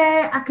denkst,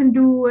 okay, I can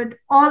do it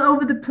all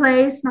over the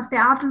place nach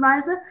der Art und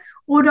Weise,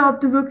 oder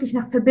ob du wirklich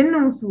nach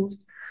Verbindung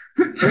suchst.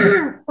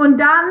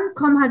 Und dann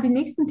kommen halt die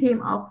nächsten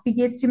Themen auf. Wie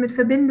geht es dir mit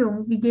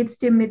Verbindung? Wie geht es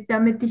dir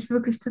damit dich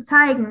wirklich zu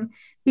zeigen?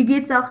 Wie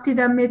geht es auch dir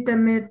damit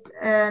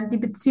die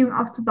Beziehung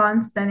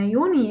aufzubauen zu deiner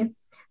Joni?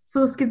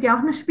 So, es gibt ja auch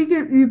eine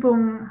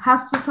Spiegelübung.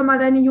 Hast du schon mal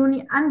deine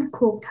Joni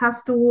angeguckt?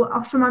 Hast du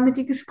auch schon mal mit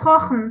ihr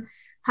gesprochen?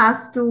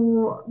 Hast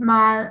du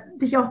mal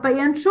dich auch bei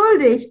ihr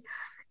entschuldigt?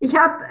 Ich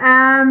habe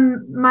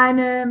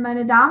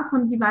meine Dame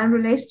von Divine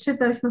Relationship,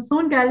 da habe ich mal so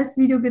ein geiles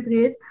Video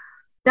gedreht.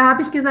 Da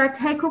habe ich gesagt,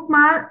 hey, guck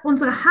mal,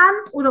 unsere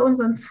Hand oder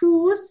unseren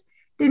Fuß,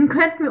 den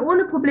könnten wir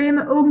ohne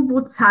Probleme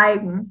irgendwo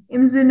zeigen.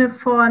 Im Sinne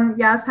von,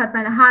 ja, es hat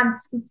meine Hand.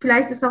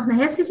 Vielleicht ist es auch eine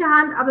hässliche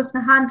Hand, aber es ist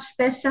eine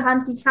beste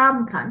Hand, die ich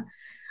haben kann.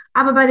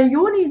 Aber bei der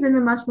Joni sind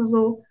wir manchmal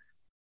so,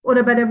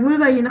 oder bei der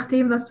Vulva, je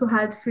nachdem, was du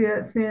halt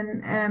für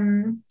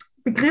einen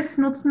Begriff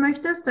nutzen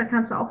möchtest, da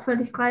kannst du auch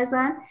völlig frei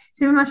sein,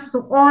 sind wir manchmal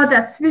so, oh,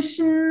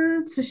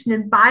 zwischen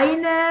den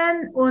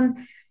Beinen und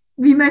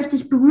wie möchte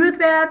ich berührt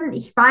werden?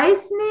 Ich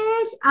weiß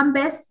nicht. Am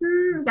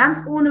besten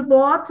ganz ohne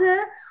Worte.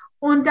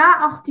 Und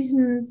da auch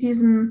diesen,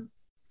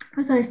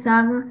 wie soll ich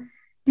sagen,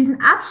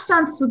 diesen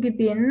Abstand zu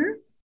gewinnen.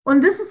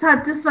 Und das ist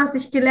halt das, was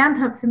ich gelernt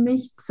habe für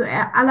mich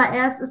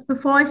zuallererst, ist,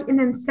 bevor ich in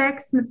den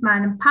Sex mit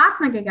meinem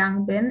Partner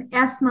gegangen bin,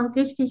 erstmal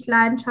richtig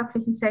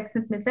leidenschaftlichen Sex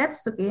mit mir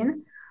selbst zu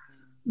gehen.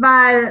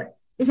 Weil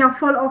ich auch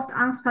voll oft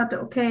Angst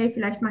hatte, okay,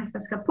 vielleicht mache ich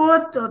was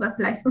kaputt oder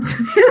vielleicht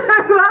funktioniert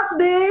irgendwas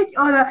nicht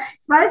oder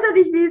ich weiß ja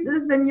nicht, wie es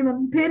ist, wenn jemand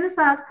einen Penis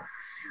hat.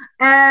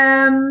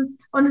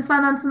 Und es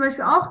waren dann zum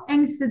Beispiel auch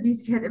Ängste, die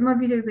sich halt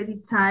immer wieder über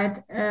die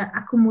Zeit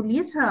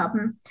akkumuliert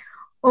haben.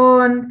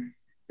 Und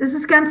es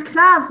ist ganz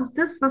klar, es ist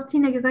das, was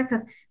Tina gesagt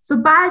hat.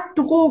 Sobald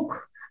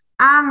Druck,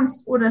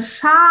 Angst oder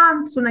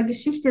Scham zu einer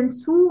Geschichte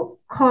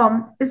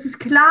hinzukommt, ist es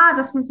klar,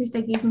 dass man sich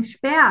dagegen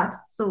sperrt.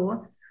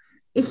 So.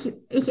 Ich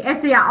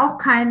esse ja auch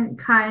kein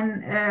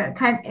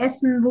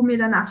Essen, wo mir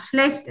danach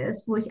schlecht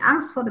ist, wo ich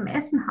Angst vor dem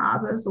Essen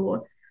habe.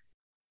 So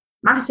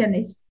mache ich ja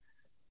nicht.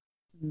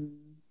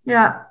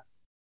 Ja.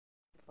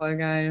 Voll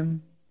geil.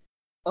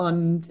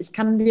 Und ich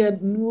kann dir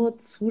nur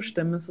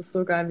zustimmen. Es ist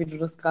so geil, wie du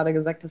das gerade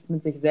gesagt hast,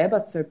 mit sich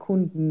selber zu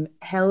erkunden.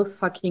 Hell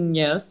fucking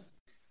yes.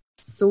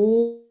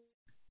 So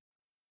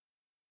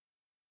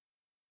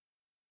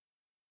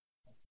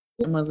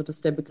immer so, das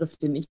ist der Begriff,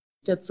 den ich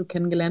dazu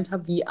kennengelernt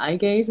habe, wie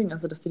Eye-Gazing,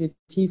 also dass du dir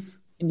tief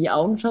in die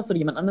Augen schaust oder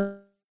jemand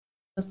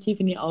anderes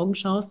tief in die Augen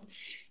schaust,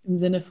 im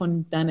Sinne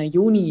von deiner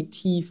Joni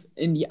tief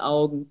in die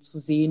Augen zu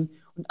sehen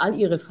und all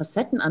ihre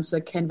Facetten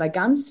anzuerkennen, weil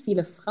ganz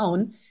viele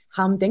Frauen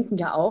denken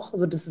ja auch,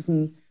 also das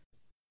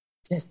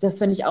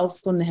finde ich auch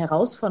so einen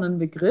herausfordernden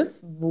Begriff,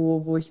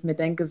 wo ich mir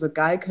denke, so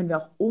geil können wir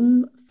auch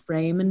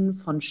umframen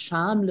von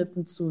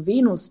Schamlippen zu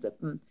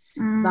Venuslippen.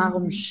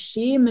 Warum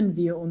schämen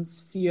wir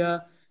uns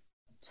für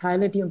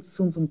Teile, die uns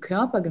zu unserem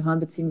Körper gehören,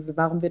 beziehungsweise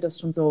warum wird das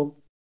schon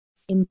so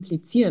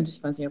impliziert?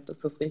 Ich weiß nicht, ob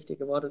das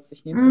richtige Wort ist,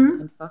 ich nehme es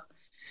jetzt einfach.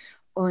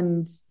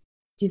 Und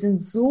die sind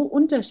so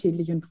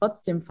unterschiedlich und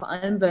trotzdem, vor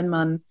allem wenn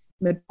man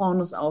mit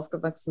Pornos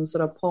aufgewachsen ist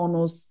oder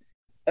Pornos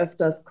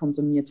öfters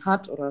konsumiert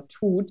hat oder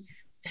tut,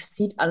 das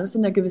sieht alles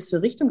in eine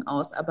gewisse Richtung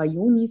aus, aber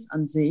Yonis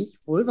an sich,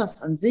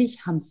 Vulvas an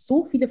sich, haben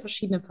so viele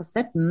verschiedene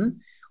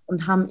Facetten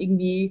und haben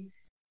irgendwie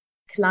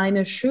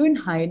kleine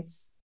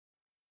Schönheitsmakel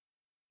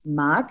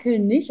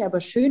nicht,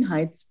 aber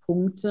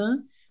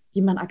Schönheitspunkte,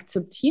 die man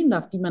akzeptieren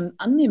darf, die man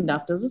annehmen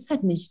darf. Das ist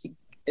halt nicht,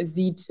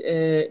 sieht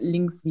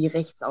links wie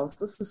rechts aus.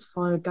 Das ist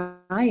voll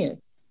geil.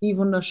 Wie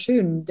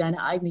wunderschön,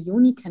 deine eigene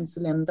Yoni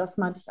kennenzulernen. Das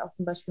meinte ich auch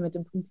zum Beispiel mit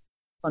dem Punkt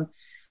von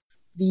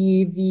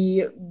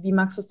wie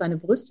magst du es, deine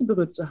Brüste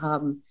berührt zu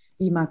haben?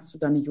 Wie magst du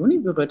deine Juni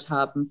berührt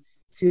haben?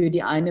 Für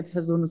die eine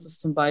Person ist es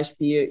zum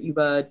Beispiel,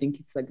 über den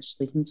Kitzler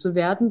gestrichen zu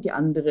werden. Die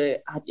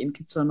andere hat ihren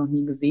Kitzler noch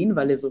nie gesehen,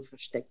 weil er so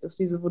versteckt ist,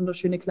 diese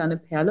wunderschöne kleine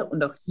Perle.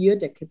 Und auch hier,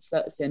 der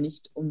Kitzler ist ja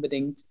nicht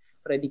unbedingt,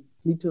 oder die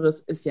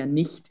Klitoris ist ja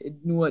nicht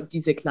nur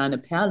diese kleine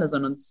Perle,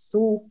 sondern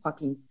so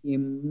fucking viel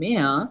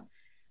mehr.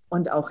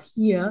 Und auch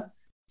hier,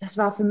 das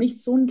war für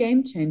mich so ein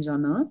Gamechanger,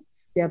 ne?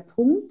 Der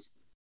Punkt,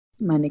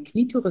 meine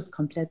Klitoris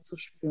komplett zu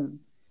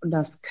spüren. Und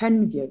das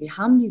können wir. Wir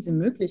haben diese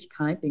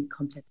Möglichkeit, den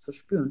komplett zu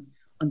spüren.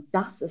 Und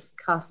das ist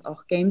krass,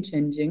 auch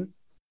game-changing.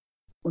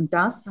 Und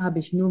das habe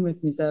ich nur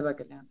mit mir selber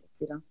gelernt.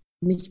 Wieder.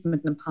 Nicht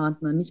mit einem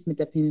Partner, nicht mit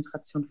der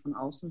Penetration von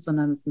außen,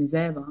 sondern mit mir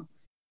selber.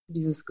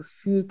 Dieses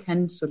Gefühl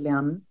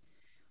kennenzulernen.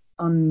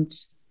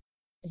 Und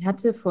ich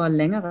hatte vor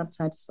längerer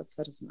Zeit, das war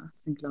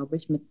 2018, glaube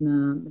ich, mit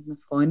einer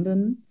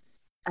Freundin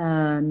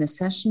eine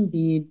Session,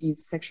 die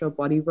Sexual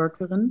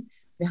Bodyworkerin.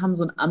 Wir haben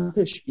so ein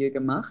Ampelspiel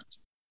gemacht,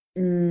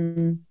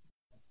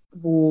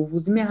 wo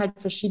sie mir halt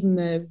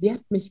sie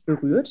hat mich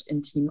berührt,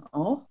 intim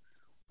auch,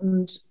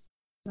 und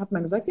hat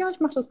mir gesagt, ja, ich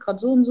mache das gerade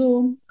so und so.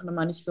 Und dann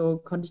meine ich so,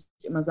 konnte ich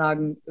immer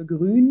sagen,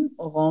 grün,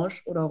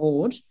 orange oder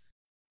rot.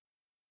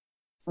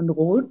 Und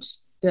rot,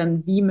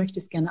 dann wie möchte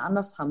ich es gerne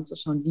anders haben, zu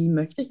schauen, wie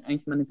möchte ich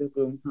eigentlich meine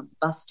Berührung haben?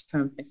 Was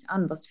tönt mich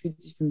an? Was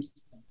fühlt sich für mich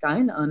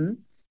geil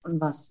an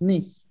und was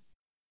nicht?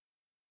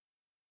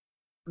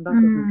 Und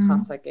das ist ein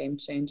krasser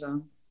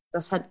Gamechanger.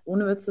 Das hat,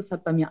 ohne Witz, das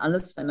hat bei mir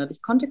alles verändert.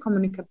 Ich konnte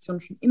Kommunikation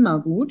schon immer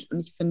gut und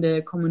ich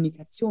finde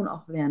Kommunikation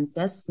auch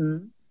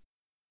währenddessen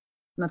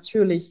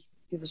natürlich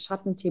diese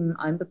Schattenthemen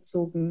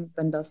einbezogen,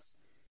 wenn das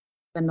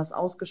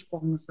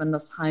ausgesprochen ist, wenn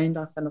das heilen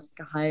darf, wenn das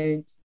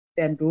geheilt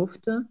werden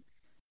durfte,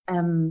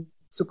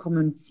 zu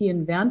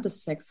kommunizieren während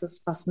des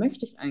Sexes, was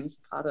möchte ich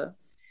eigentlich gerade?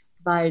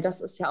 Weil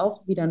das ist ja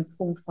auch wieder ein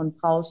Punkt von,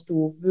 brauchst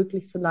du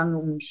wirklich so lange,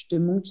 um in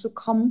Stimmung zu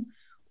kommen?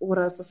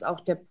 Oder ist es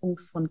auch der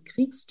Punkt von,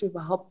 kriegst du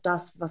überhaupt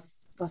das,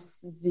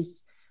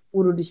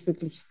 wo du dich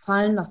wirklich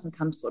fallen lassen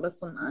kannst? Oder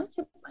so, ich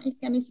hätte es eigentlich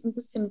gerne ein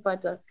bisschen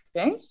weiter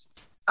rechts,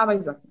 aber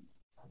ich sag nicht.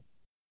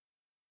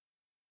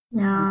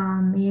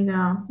 Ja,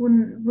 mega,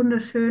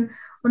 wunderschön.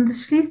 Und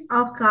es schließt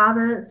auch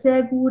gerade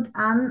sehr gut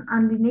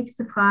an die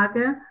nächste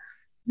Frage,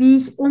 wie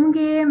ich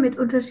umgehe mit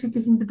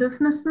unterschiedlichen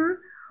Bedürfnissen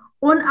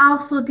und auch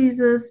so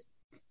dieses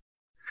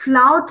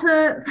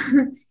Flaute.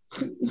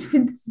 Ich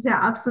finde, es ist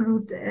ja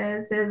absolut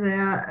sehr,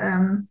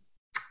 sehr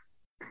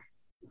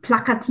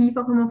plakativ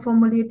auch immer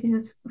formuliert,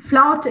 dieses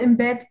Flaute im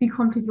Bett, wie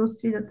kommt die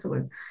Lust wieder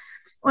zurück?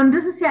 Und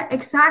das ist ja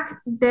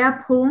exakt der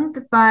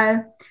Punkt,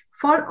 weil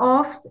voll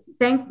oft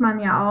denkt man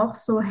ja auch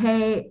so,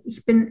 hey,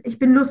 ich bin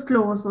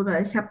lustlos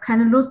oder ich habe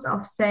keine Lust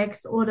auf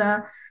Sex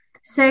oder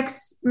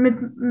Sex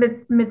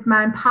mit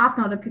meinem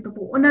Partner oder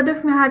pipapo. Und da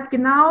dürfen wir halt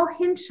genau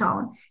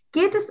hinschauen.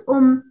 Geht es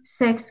um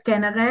Sex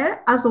generell?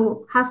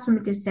 Also hast du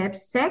mit dir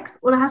selbst Sex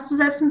oder hast du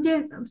selbst mit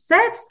dir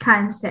selbst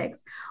keinen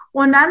Sex?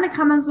 Und dann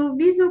kann man so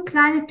wie so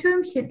kleine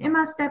Türmchen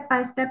immer Step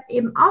by Step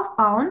eben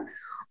aufbauen.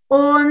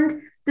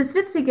 Und das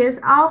Witzige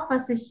ist auch,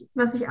 was ich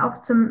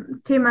auch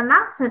zum Thema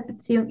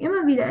Langzeitbeziehung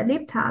immer wieder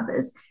erlebt habe,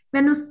 ist,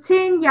 wenn du es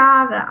 10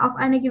 Jahre auf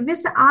eine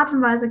gewisse Art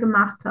und Weise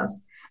gemacht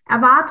hast,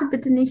 erwarte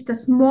bitte nicht,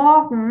 dass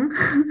morgen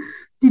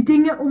die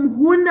Dinge um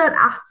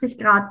 180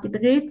 Grad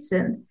gedreht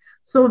sind.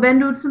 So,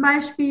 wenn du zum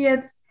Beispiel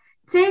jetzt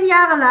 10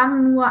 Jahre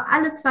lang nur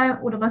alle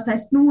 2, oder was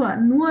heißt nur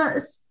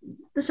ist,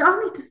 das ist auch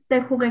nicht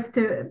der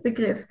korrekte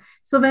Begriff.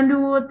 So, wenn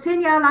du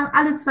 10 Jahre lang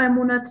alle 2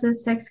 Monate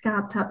Sex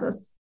gehabt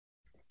hattest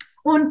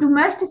und du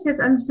möchtest jetzt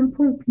an diesem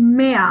Punkt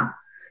mehr,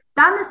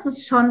 dann ist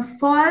es schon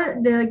voll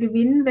der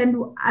Gewinn, wenn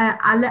du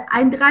alle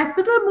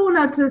 1/3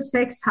 Monate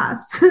Sex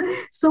hast.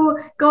 So,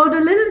 go the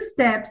little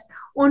steps.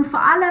 Und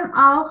vor allem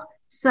auch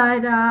sei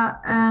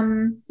da,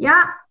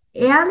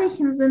 ehrlich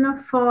im Sinne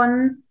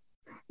von,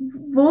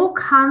 wo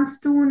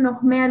kannst du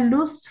noch mehr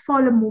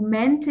lustvolle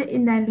Momente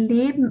in dein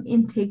Leben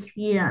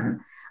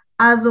integrieren?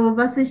 Also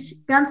was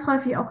ich ganz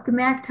häufig auch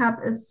gemerkt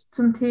habe, ist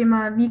zum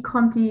Thema, wie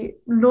kommt die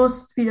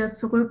Lust wieder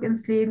zurück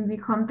ins Leben, wie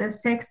kommt der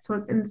Sex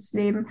zurück ins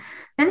Leben.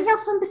 Wenn ich auch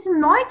so ein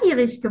bisschen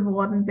neugierig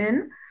geworden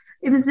bin,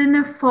 im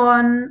Sinne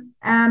von,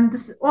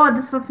 das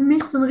war für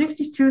mich so eine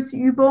richtig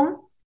juicy Übung.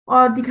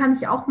 Oh, die kann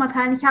ich auch mal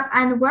teilen. Ich habe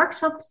einen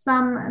Workshop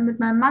zusammen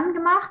mit meinem Mann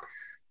gemacht.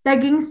 Da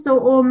ging es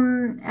so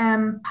um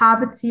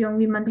Paarbeziehungen,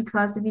 wie man die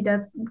quasi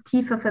wieder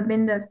tiefer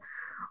verbindet.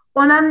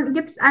 Und dann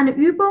gibt es eine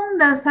Übung,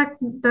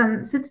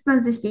 dann sitzt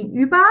man sich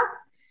gegenüber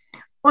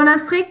und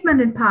dann fragt man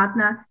den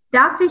Partner,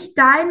 darf ich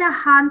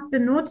deine Hand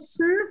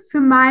benutzen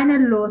für meine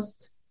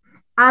Lust?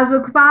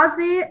 Also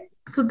quasi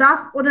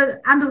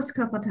oder anderes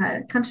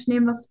Körperteil. Kannst du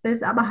nehmen, was du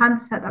willst, aber Hand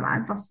ist halt am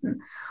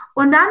einfachsten.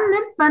 Und dann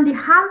nimmt man die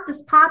Hand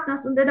des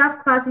Partners und der darf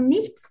quasi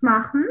nichts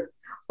machen.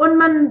 Und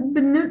man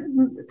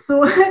benimmt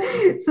so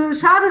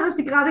schade, dass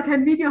ihr gerade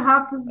kein Video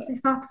habt,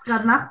 ich mache das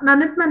gerade nach. Und dann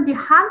nimmt man die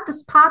Hand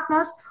des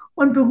Partners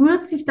und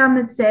berührt sich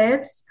damit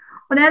selbst.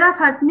 Und er darf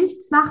halt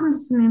nichts machen,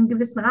 das ist in einem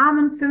gewissen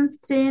Rahmen,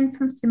 15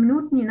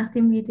 Minuten, je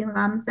nachdem, wie ihr den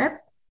Rahmen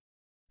setzt.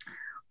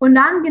 Und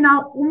dann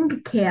genau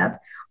umgekehrt.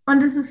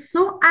 Und es ist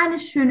so eine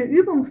schöne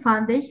Übung,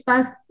 fand ich,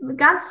 weil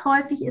ganz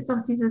häufig ist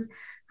auch dieses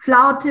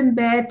Flaute im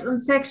Bett und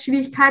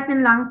Sexschwierigkeiten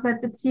in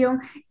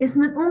Langzeitbeziehungen ist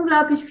mit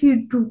unglaublich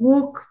viel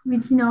Druck, wie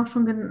Tina auch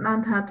schon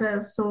genannt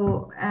hatte,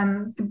 so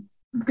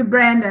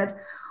gebrandet.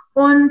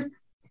 Und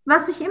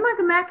was ich immer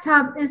gemerkt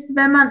habe, ist,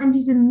 wenn man in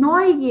diese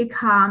Neugier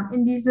kam,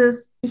 in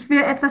dieses, ich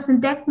will etwas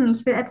entdecken,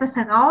 ich will etwas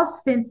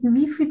herausfinden,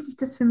 wie fühlt sich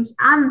das für mich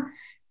an,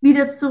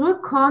 wieder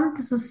zurückkommt,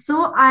 das ist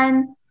so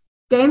ein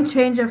Game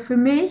Changer für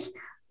mich,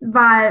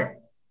 weil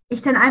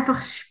ich dann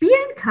einfach spielen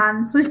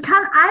kann. So, ich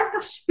kann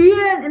einfach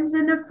spielen im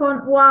Sinne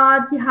von,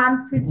 oh, die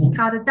Hand fühlt sich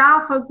gerade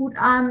da voll gut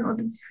an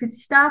oder sie fühlt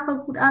sich da voll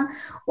gut an.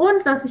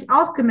 Und was ich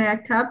auch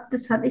gemerkt habe,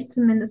 das fand ich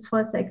zumindest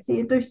voll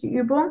sexy durch die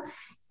Übung,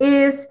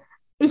 ist,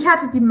 ich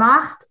hatte die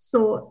Macht,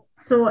 so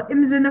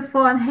im Sinne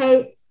von,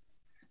 hey,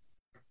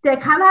 der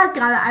kann halt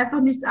gerade einfach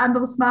nichts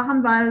anderes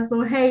machen, weil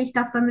so, hey, ich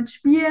darf damit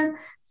spielen.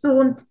 So,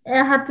 und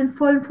er hat den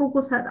vollen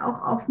Fokus halt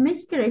auch auf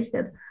mich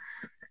gerichtet.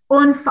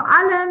 Und vor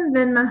allem,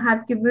 wenn man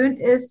halt gewöhnt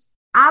ist,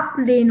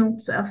 Ablehnung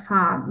zu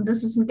erfahren. Und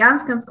das ist ein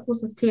ganz, ganz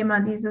großes Thema.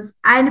 Dieses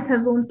eine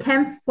Person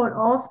kämpft voll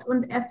oft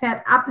und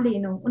erfährt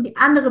Ablehnung. Und die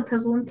andere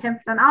Person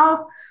kämpft dann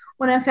auch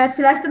und erfährt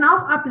vielleicht dann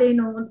auch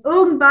Ablehnung. Und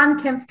irgendwann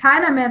kämpft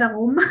keiner mehr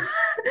darum.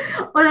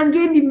 Und dann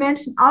gehen die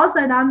Menschen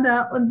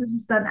auseinander und das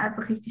ist dann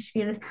einfach richtig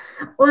schwierig.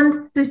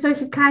 Und durch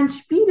solche kleinen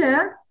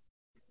Spiele,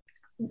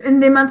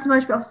 indem man zum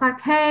Beispiel auch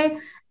sagt, hey,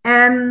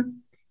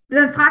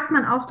 dann fragt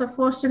man auch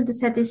davor, stimmt,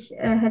 das hätte ich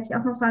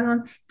auch noch sagen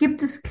wollen,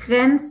 gibt es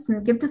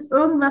Grenzen? Gibt es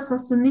irgendwas,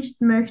 was du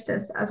nicht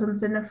möchtest? Also im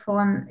Sinne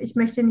von, ich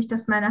möchte nicht,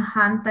 dass meine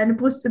Hand deine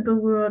Brüste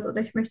berührt oder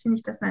ich möchte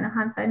nicht, dass meine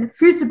Hand deine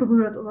Füße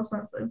berührt oder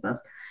sonst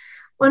irgendwas.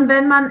 Und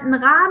wenn man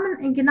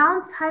einen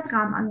genauen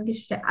Zeitrahmen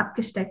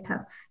abgesteckt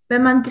hat,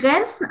 wenn man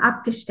Grenzen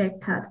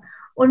abgesteckt hat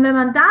und wenn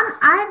man dann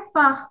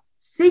einfach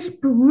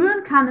sich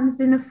berühren kann im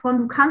Sinne von,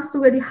 du kannst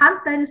sogar die Hand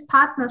deines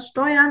Partners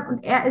steuern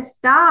und er ist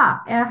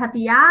da, er hat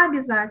Ja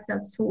gesagt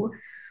dazu.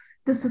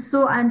 Das ist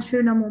so ein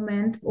schöner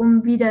Moment,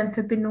 um wieder in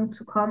Verbindung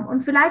zu kommen.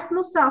 Und vielleicht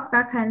muss da auch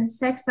gar kein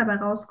Sex dabei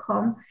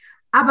rauskommen.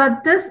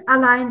 Aber das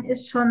allein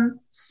ist schon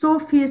so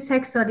viel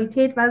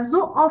Sexualität, weil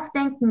so oft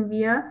denken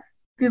wir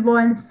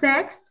wollen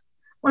Sex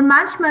und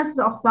manchmal ist es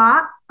auch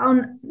wahr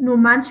und nur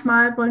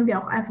manchmal wollen wir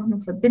auch einfach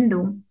nur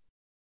Verbindung.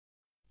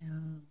 Ja,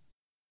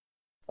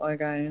 voll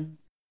geil.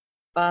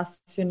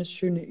 Was für eine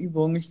schöne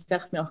Übung. Ich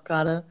dachte mir auch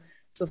gerade,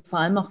 so vor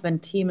allem auch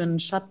wenn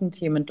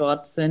Schattenthemen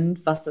dort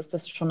sind, was ist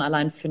das schon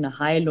allein für eine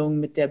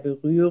Heilung mit der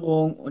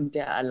Berührung und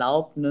der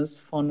Erlaubnis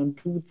von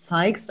und du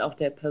zeigst auch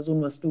der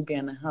Person, was du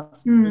gerne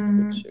hast.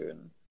 Richtig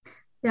schön.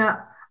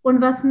 Ja,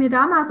 und was mir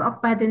damals auch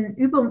bei den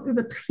Übungen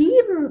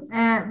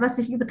was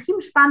ich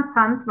übertrieben spannend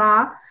fand,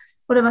 war,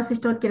 oder was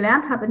ich dort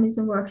gelernt habe in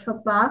diesem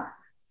Workshop war,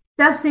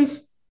 dass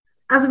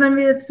also wenn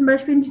wir jetzt zum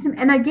Beispiel in diesem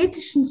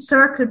energetischen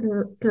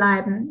Circle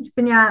bleiben, ich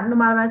bin ja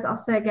normalerweise auch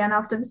sehr gerne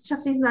auf der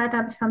wissenschaftlichen Seite,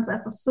 aber ich fand es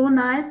einfach so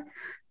nice,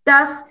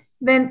 dass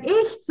wenn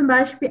ich zum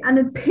Beispiel an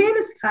den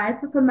Penis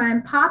greife von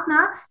meinem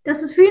Partner,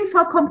 dass es für ihn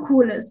vollkommen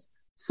cool ist.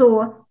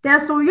 So, der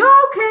ist so, ja,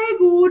 okay,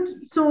 gut.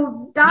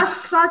 So, das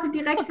ist quasi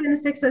direkt seine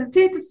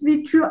Sexualität, das ist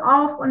wie Tür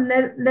auf und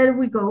let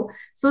we go.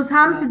 So, das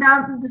haben sie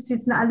da, das ist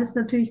jetzt alles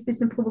natürlich ein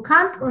bisschen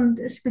provokant und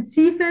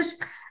spezifisch.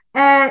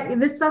 Ihr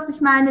wisst, was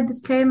ich meine,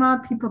 Disclaimer,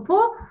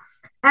 pipapo.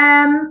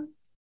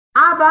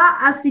 Aber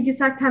als sie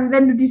gesagt haben,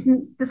 wenn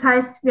du das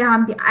heißt, wir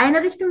haben die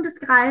eine Richtung des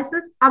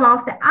Kreises, aber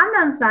auf der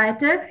anderen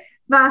Seite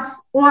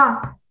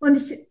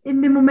und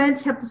in dem Moment,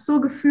 ich habe das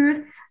so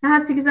gefühlt, dann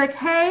hat sie gesagt,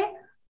 hey,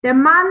 der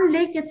Mann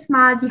legt jetzt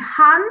mal die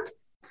Hand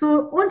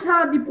so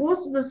unter die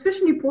Brust oder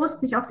zwischen die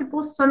Brust, nicht auf die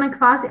Brust, sondern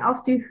quasi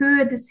auf die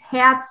Höhe des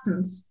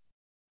Herzens.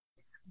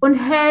 Und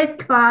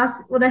hält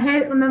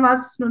und dann war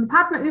es nur eine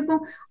Partnerübung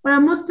und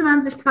dann musste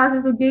man sich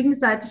quasi so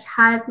gegenseitig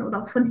halten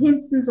oder auch von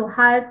hinten so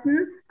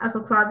halten,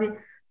 also quasi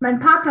mein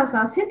Partner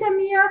saß hinter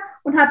mir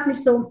und hat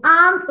mich so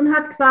umarmt und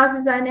hat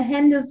quasi seine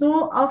Hände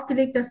so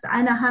aufgelegt, dass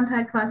eine Hand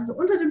halt quasi so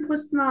unter den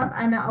Brüsten war und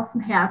eine auf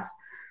dem Herz.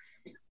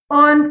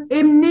 und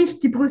eben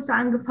nicht die Brüste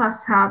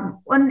angefasst haben.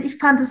 Und ich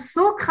fand es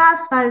so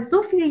krass, weil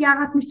so viele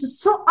Jahre hat mich das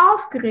so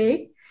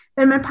aufgeregt,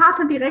 wenn mein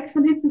Partner direkt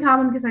von hinten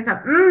kam und gesagt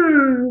hat,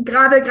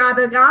 gerade,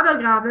 gerade, gerade,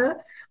 gerade.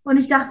 Und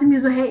ich dachte mir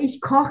so, hey,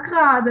 ich koche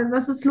gerade,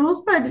 was ist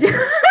los bei dir?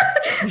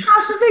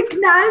 Hast du den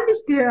Knall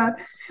nicht gehört?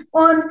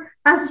 Und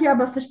als ich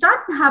aber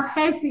verstanden habe,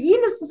 hey, für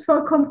ihn ist es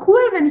vollkommen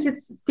cool, wenn ich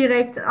jetzt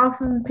direkt auf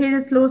den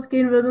Penis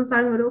losgehen würde und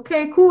sagen würde,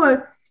 okay,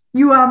 cool,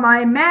 you are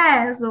my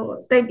man,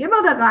 so, denk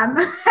immer daran.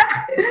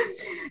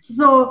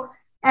 So,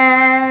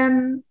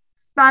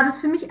 war das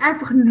für mich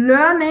einfach ein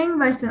Learning,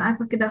 weil ich dann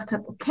einfach gedacht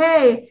habe,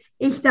 okay,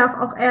 ich darf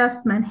auch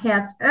erst mein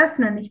Herz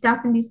öffnen, ich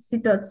darf in diese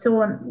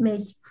Situation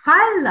mich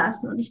fallen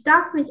lassen und ich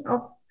darf mich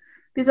auch,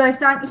 wie soll ich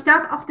sagen, ich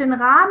darf auch den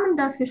Rahmen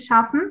dafür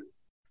schaffen,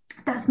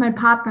 dass mein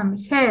Partner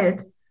mich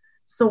hält.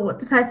 So,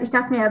 das heißt, ich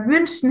darf mir ja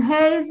wünschen,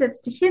 hey,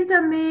 setz dich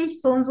hinter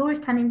mich, so und so,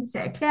 ich kann ihm das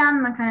ja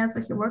erklären, man kann ja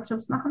solche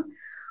Workshops machen.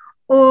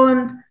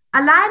 Und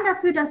allein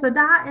dafür, dass er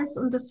da ist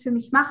und das für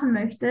mich machen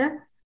möchte,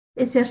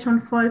 ist ja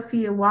schon voll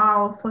viel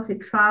Wow, voll viel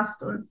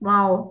Trust und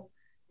wow,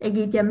 er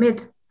geht ja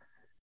mit.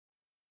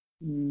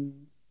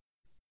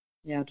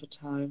 Ja,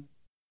 total.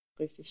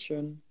 Richtig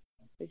schön.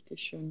 Richtig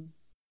schön.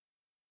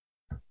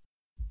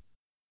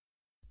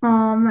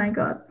 Oh mein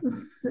Gott.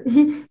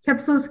 Ich habe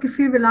so das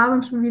Gefühl, wir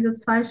labern schon wieder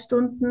 2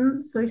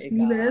 Stunden. So, ich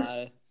liebe es.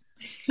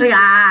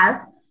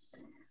 Egal.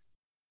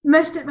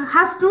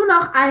 Hast du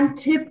noch einen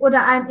Tipp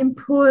oder einen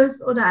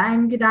Impuls oder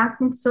einen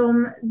Gedanken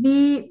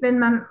wie, wenn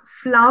man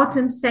Flaute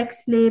im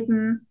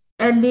Sexleben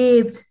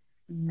erlebt,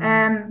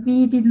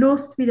 wie die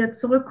Lust wieder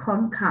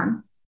zurückkommen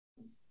kann?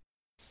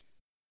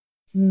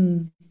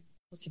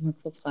 Muss ich mal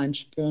kurz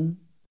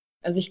reinspüren.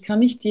 Also ich kann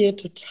mich dir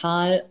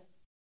total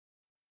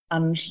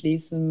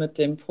anschließen mit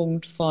dem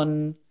Punkt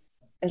von,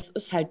 es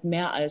ist halt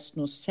mehr als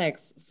nur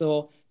Sex.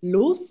 So,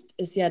 Lust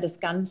ist ja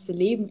das ganze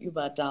Leben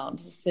über da und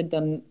es ist ja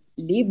dann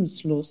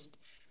Lebenslust.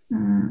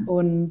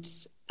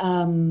 Und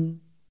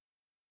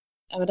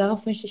aber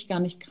darauf möchte ich gar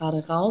nicht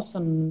gerade raus,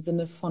 sondern im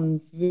Sinne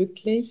von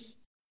wirklich,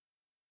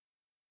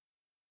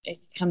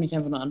 ich kann mich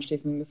einfach nur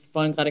anschließen, es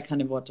wollen gerade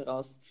keine Worte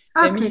raus.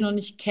 Okay. Wer mich noch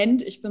nicht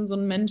kennt, ich bin so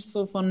ein Mensch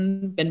so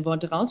von, wenn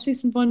Worte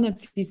rausfließen wollen, dann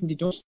fließen die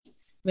durch.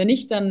 Wenn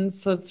nicht, dann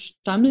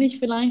verstammel ich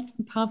vielleicht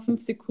ein paar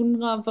 5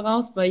 Sekunden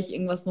raus, weil ich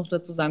irgendwas noch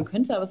dazu sagen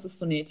könnte, aber es ist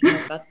so, nee, Thema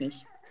gerade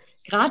nicht.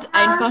 Gerade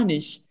einfach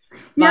nicht.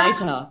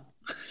 Weiter. Ja,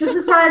 das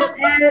ist halt,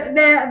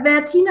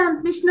 wer Tina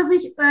und mich noch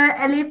nicht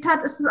erlebt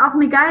hat, ist es auch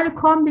eine geile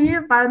Kombi,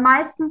 weil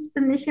meistens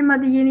bin ich immer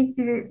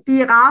diejenige,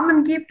 die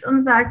Rahmen gibt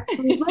und sagt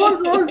so und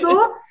so und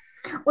so.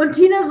 Und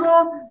Tina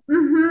so,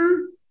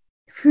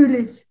 fühle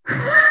ich.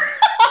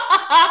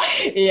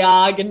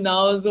 Ja,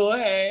 genau so,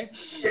 hey.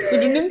 So,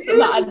 du nimmst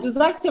immer an, du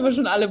sagst aber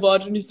schon alle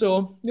Worte und nicht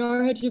so,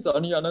 ja, hätte ich jetzt auch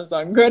nicht anders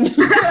sagen können.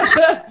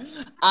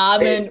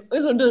 Amen,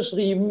 ist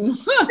unterschrieben.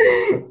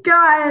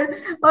 Geil.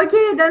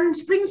 Okay, dann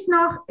springe ich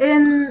noch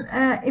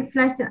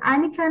vielleicht in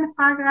eine kleine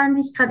Frage rein,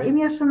 die ich gerade eben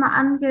ja schon mal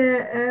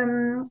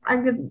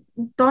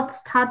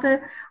angedotzt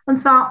hatte, und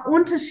zwar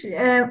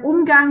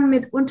Umgang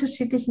mit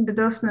unterschiedlichen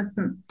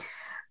Bedürfnissen.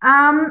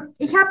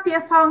 Ich habe die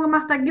Erfahrung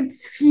gemacht, da gibt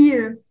es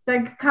viel.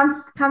 Da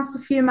kannst du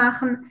viel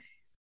machen.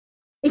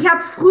 Ich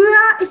habe früher,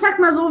 ich sag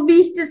mal so, wie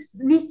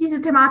ich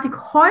diese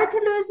Thematik heute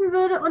lösen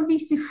würde und wie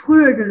ich sie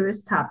früher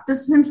gelöst habe.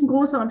 Das ist nämlich ein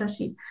großer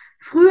Unterschied.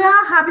 Früher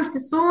habe ich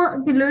das so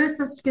gelöst,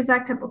 dass ich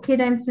gesagt habe, okay,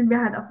 dann sind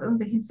wir halt auf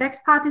irgendwelchen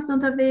Sexpartys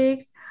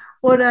unterwegs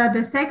oder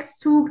der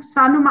Sexzug. Das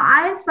war Nummer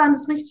 1, waren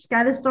das richtig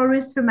geile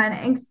Stories für meine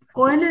engsten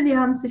Freunde, die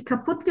haben sich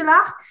kaputt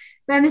gelacht,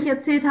 wenn ich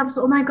erzählt habe,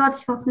 so, oh mein Gott,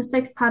 ich war auf eine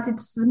Sexparty,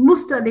 das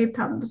musst du erlebt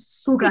haben, das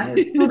ist so geil,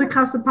 das ist so eine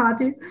krasse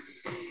Party.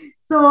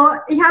 So,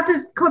 ich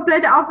hatte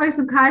komplette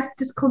Aufmerksamkeit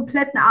des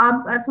kompletten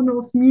Abends einfach nur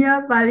auf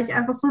mir, weil ich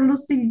einfach so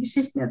lustige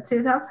Geschichten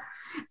erzählt habe.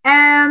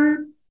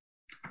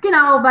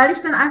 Genau, weil ich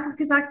dann einfach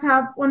gesagt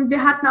habe, und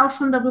wir hatten auch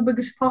schon darüber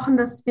gesprochen,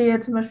 dass wir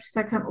zum Beispiel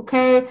gesagt haben,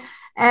 okay,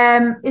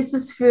 ist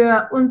es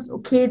für uns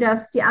okay,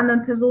 dass wir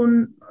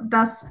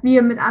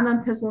mit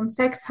anderen Personen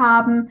Sex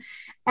haben?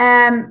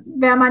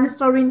 Wer meine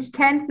Story nicht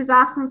kennt, wir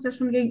saßen uns ja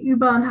schon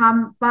gegenüber und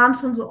waren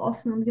schon so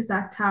offen und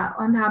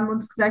haben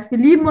uns gesagt, wir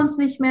lieben uns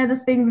nicht mehr,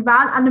 deswegen wir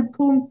waren an einem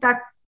Punkt, da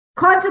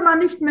konnte man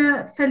nicht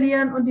mehr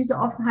verlieren und diese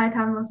Offenheit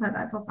haben wir uns halt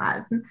einfach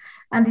behalten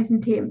an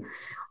diesen Themen.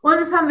 Und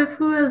das haben wir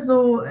früher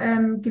so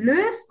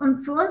gelöst und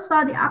für uns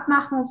war die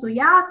Abmachung so,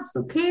 ja, das ist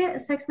okay,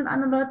 Sex mit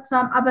anderen Leuten zu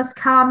haben, aber es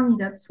kam nie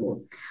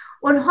dazu.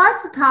 Und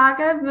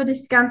heutzutage würde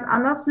ich es ganz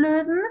anders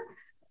lösen,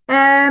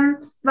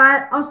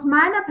 weil aus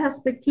meiner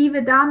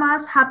Perspektive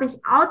damals habe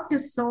ich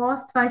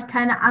outgesourced, weil ich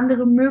keine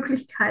andere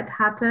Möglichkeit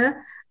hatte,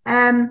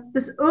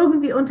 das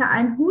irgendwie unter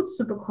einen Hut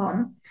zu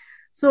bekommen.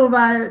 So,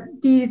 weil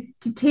die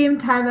Themen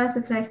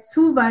teilweise vielleicht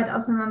zu weit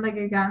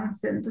auseinandergegangen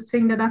sind.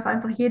 Deswegen, da darf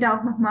einfach jeder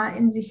auch nochmal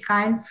in sich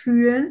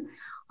reinfühlen.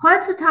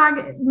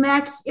 Heutzutage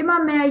merke ich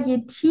immer mehr,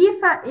 je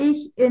tiefer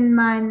ich in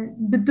mein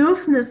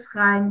Bedürfnis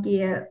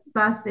reingehe,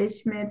 was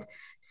ich mit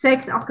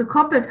Sex auch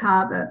gekoppelt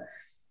habe,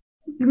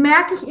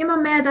 merke ich immer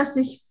mehr, dass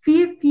ich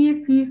viel,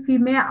 viel, viel, viel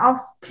mehr auf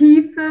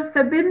tiefe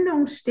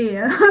Verbindung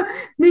stehe.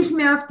 Nicht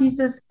mehr auf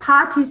dieses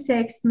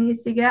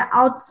Party-Sex-mäßige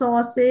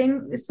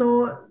Outsourcing,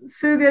 so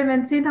Vögel,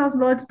 wenn 10.000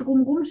 Leute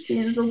drumherum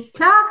stehen. So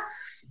klar,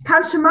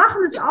 kannst du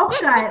machen, ist auch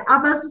geil,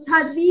 aber es ist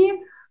halt wie,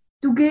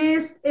 du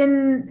gehst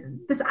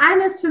das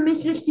eine ist für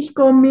mich richtig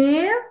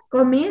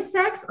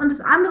Gourmet-Sex und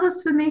das andere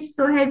ist für mich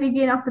so, hey, wir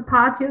gehen auf eine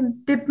Party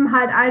und dippen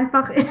halt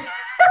einfach mit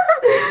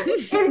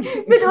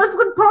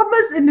unseren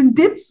Pommes in den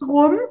Dips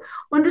rum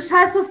und es ist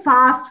halt so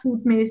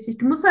Fast-Food-mäßig.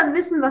 Du musst halt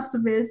wissen, was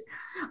du willst.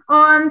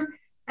 Und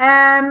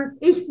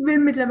ich will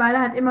mittlerweile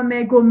halt immer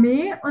mehr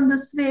Gourmet und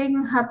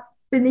deswegen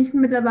bin ich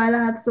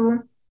mittlerweile halt so,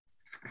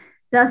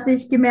 dass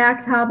ich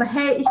gemerkt habe,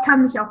 hey, ich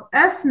kann mich auch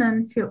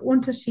öffnen für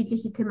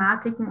unterschiedliche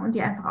Thematiken und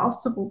die einfach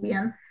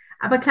auszuprobieren.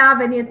 Aber klar,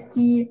 wenn jetzt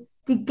die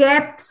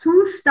Gap zu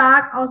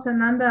stark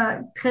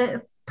auseinander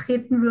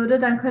treten würde,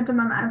 dann könnte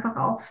man einfach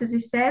auch für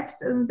sich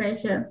selbst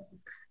irgendwelche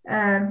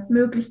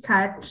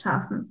Möglichkeiten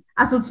schaffen.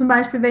 Also zum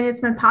Beispiel, wenn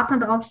jetzt mein Partner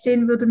drauf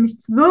stehen würde,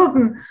 mich zu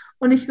würgen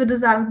und ich würde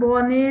sagen,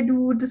 boah, nee,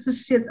 du, das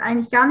ist jetzt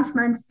eigentlich gar nicht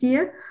mein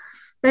Stil,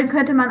 dann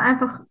könnte man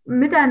einfach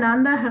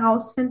miteinander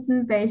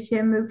herausfinden,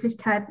 welche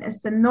Möglichkeiten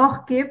es denn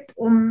noch gibt,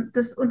 um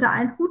das unter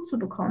einen Hut zu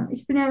bekommen.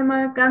 Ich bin ja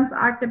immer ganz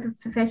arg der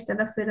Verfechter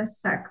dafür, dass ich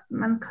sage,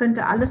 man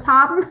könnte alles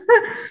haben,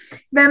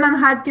 wenn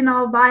man halt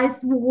genau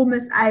weiß, worum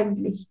es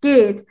eigentlich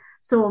geht.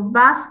 So,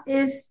 was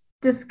ist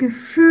das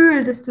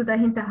Gefühl, das du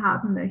dahinter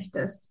haben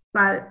möchtest?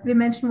 Weil wir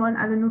Menschen wollen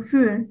alle nur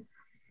fühlen.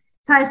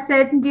 Das heißt,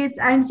 selten geht es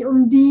eigentlich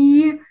um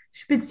den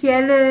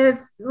speziellen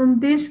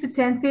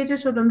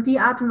Fetisch oder um die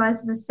Art und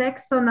Weise des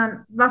Sex,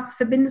 sondern was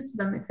verbindest du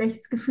damit?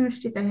 Welches Gefühl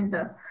steht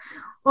dahinter?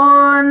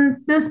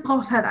 Und das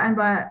braucht halt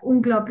einfach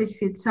unglaublich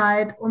viel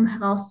Zeit, um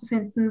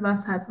herauszufinden,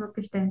 was halt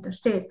wirklich dahinter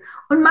steht.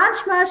 Und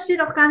manchmal steht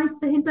auch gar nichts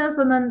dahinter,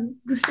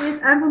 sondern du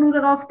stehst einfach nur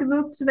darauf,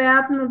 gewürgt zu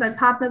werden und dein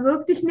Partner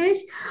wirkt dich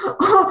nicht.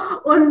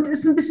 Und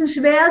es ist ein bisschen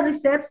schwer, sich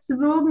selbst zu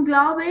würgen,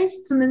 glaube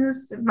ich.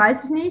 Zumindest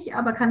weiß ich nicht,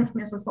 aber kann ich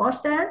mir so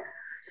vorstellen.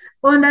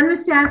 Und dann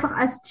müsst ihr einfach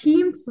als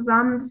Team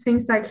zusammen,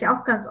 deswegen sage ich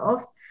auch ganz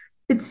oft,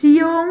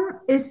 Beziehung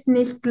ist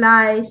nicht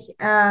gleich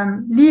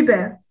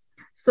Liebe.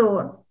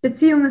 So,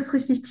 Beziehung ist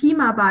richtig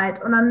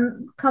Teamarbeit. Und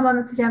dann kann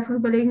man sich einfach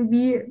überlegen,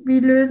 wie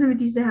lösen wir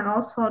diese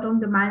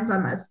Herausforderung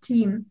gemeinsam als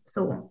Team.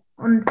 So,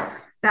 und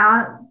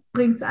da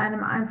bringt es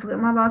einem einfach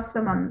immer was,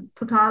 wenn man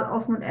total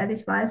offen und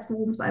ehrlich weiß,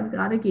 worum es einem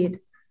gerade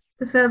geht.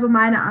 Das wäre so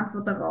meine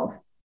Antwort darauf.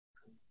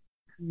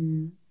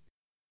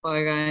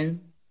 Voll geil.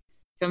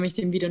 Ich kann mich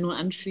dem wieder nur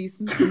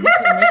anschließen. Und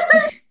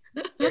möchte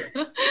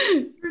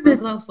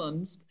was auch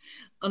sonst.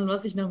 Und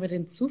was ich noch mit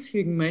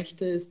hinzufügen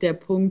möchte, ist der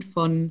Punkt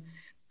von,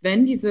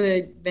 wenn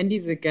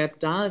diese Gap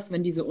da ist,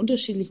 wenn diese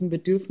unterschiedlichen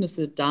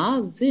Bedürfnisse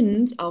da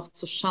sind, auch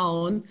zu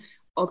schauen,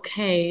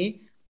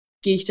 okay,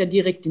 gehe ich da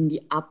direkt in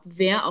die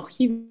Abwehr, auch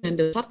hier in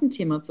das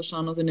Schattenthema zu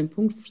schauen, also in den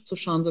Punkt zu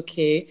schauen, so,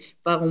 okay,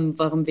 warum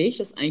wehre ich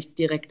das eigentlich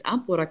direkt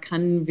ab oder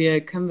können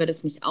wir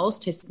das nicht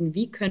austesten?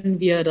 Wie können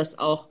wir das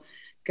auch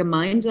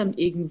gemeinsam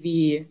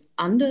irgendwie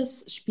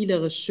anders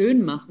spielerisch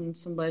schön machen?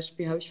 Zum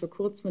Beispiel habe ich vor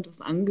kurzem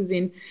etwas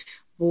angesehen,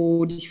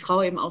 wo die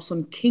Frau eben auch so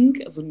ein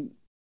Kink, also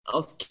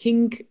auf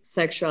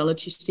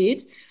Kink-Sexuality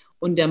steht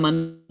und der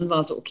Mann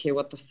war so, okay,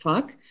 what the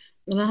fuck?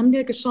 Und dann haben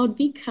wir geschaut,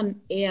 wie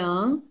kann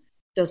er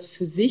das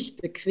für sich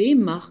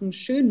bequem machen,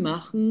 schön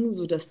machen,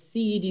 sodass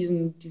sie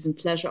diesen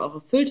Pleasure auch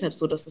erfüllt hat,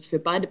 sodass es für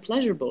beide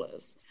pleasurable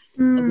ist.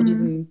 Also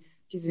diesen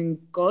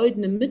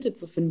goldene Mitte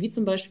zu finden, wie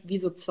zum Beispiel wie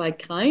so zwei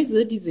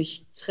Kreise, die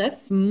sich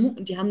treffen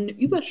und die haben eine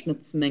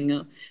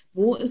Überschnittsmenge.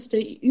 Wo ist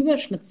die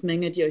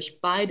Überschnittsmenge, die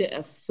euch beide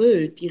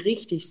erfüllt, die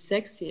richtig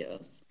sexy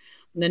ist?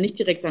 Und dann nicht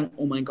direkt sagen,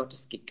 oh mein Gott,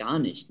 das geht gar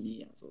nicht.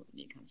 Nee,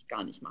 kann ich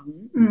gar nicht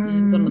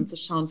machen. Sondern zu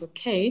schauen, so,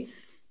 okay,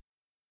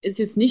 ist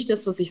jetzt nicht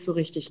das, was ich so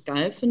richtig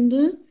geil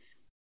finde,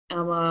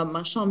 aber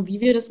mal schauen, wie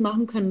wir das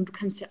machen können. Du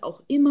kannst ja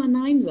auch immer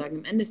Nein sagen.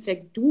 Im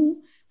Endeffekt,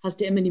 du hast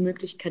ja immer die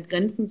Möglichkeit,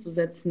 Grenzen zu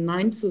setzen,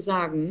 Nein zu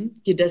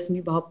sagen, dir dessen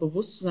überhaupt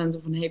bewusst zu sein, so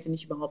von, hey, finde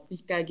ich überhaupt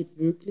nicht geil, geht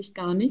wirklich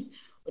gar nicht.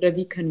 Oder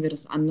wie können wir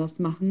das anders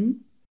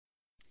machen?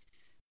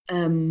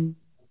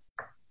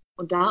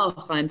 Und da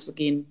auch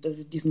reinzugehen,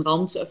 diesen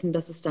Raum zu öffnen,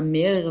 dass es da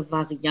mehrere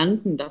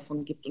Varianten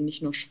davon gibt und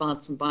nicht nur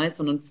schwarz und weiß,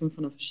 sondern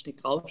 500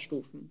 verschiedene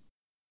Graustufen.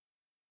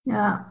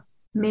 Ja,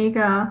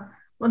 mega.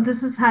 Und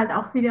das ist halt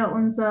auch wieder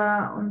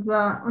unser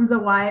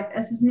Vibe.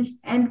 Es ist nicht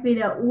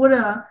entweder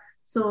oder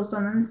so,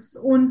 sondern es ist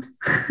und.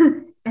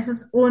 Es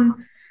ist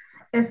und.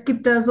 Es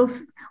gibt da so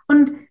viel.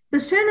 Und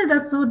das Schöne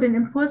dazu, den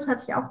Impuls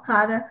hatte ich auch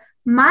gerade,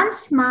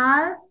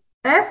 manchmal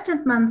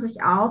öffnet man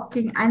sich auch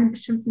gegen einem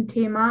bestimmten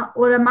Thema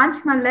oder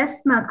manchmal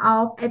lässt man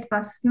auch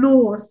etwas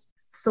los.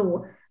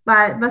 So,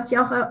 weil was ich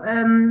auch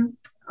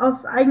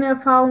aus eigener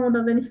Erfahrung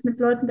oder wenn ich mit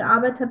Leuten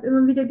gearbeitet habe,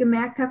 immer wieder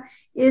gemerkt habe,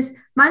 ist,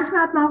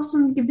 manchmal hat man auch so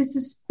ein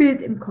gewisses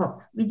Bild im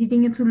Kopf, wie die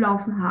Dinge zu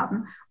laufen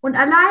haben. Und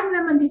allein,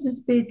 wenn man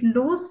dieses Bild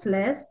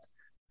loslässt,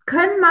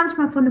 können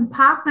manchmal von dem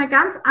Partner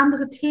ganz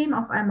andere Themen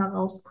auf einmal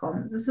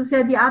rauskommen. Das ist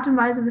ja die Art und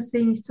Weise,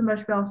 weswegen ich zum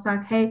Beispiel auch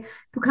sage, hey,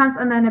 du kannst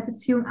an deiner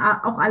Beziehung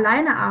auch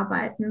alleine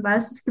arbeiten, weil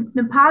es gibt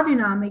eine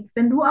Paardynamik.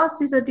 Wenn du aus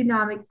dieser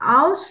Dynamik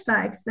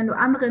aussteigst, wenn du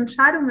andere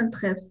Entscheidungen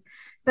triffst,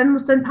 dann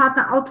muss dein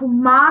Partner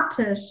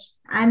automatisch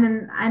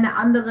eine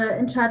andere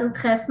Entscheidung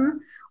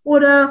treffen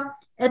oder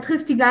er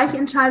trifft die gleiche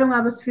Entscheidung,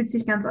 aber es fühlt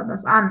sich ganz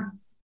anders an.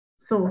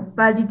 So,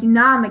 weil die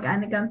Dynamik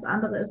eine ganz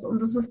andere ist.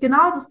 Und das ist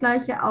genau das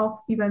Gleiche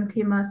auch wie beim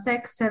Thema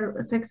Sex,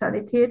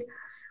 Sexualität.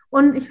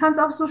 Und ich fand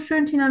es auch so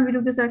schön, Tina, wie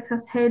du gesagt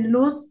hast, hey,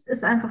 Lust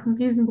ist einfach ein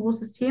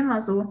riesengroßes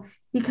Thema. So,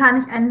 wie kann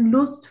ich ein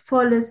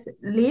lustvolles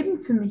Leben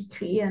für mich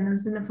kreieren? Im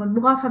Sinne von,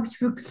 worauf habe ich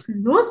wirklich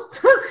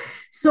Lust?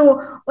 So,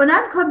 und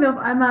dann kommen wir auf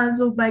einmal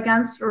so bei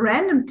ganz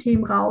random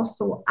Themen raus,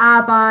 so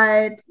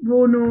Arbeit,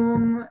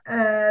 Wohnung,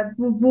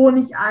 wo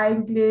wohne ich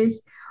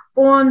eigentlich?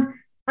 Und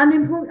an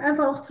dem Punkt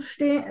einfach auch zu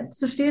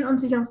stehen und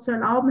sich auch zu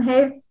erlauben,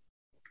 hey,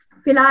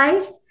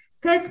 vielleicht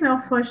fällt es mir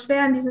auch voll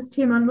schwer, an dieses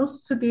Thema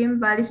Lust zu geben,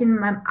 weil ich in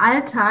meinem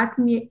Alltag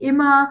mir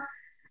immer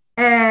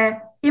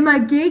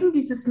gegen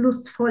dieses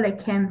Lustvolle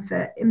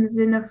kämpfe, im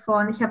Sinne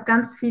von, ich habe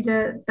ganz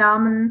viele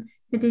Damen,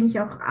 mit denen ich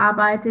auch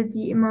arbeite,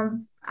 die immer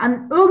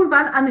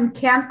irgendwann an den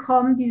Kern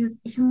kommen, dieses,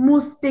 ich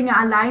muss Dinge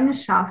alleine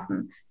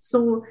schaffen.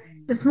 So,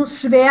 das muss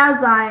schwer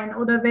sein.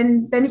 Oder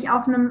wenn ich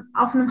auf einem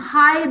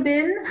High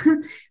bin,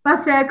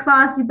 was wir ja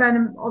quasi bei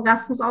einem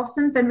Orgasmus auch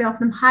sind, wenn wir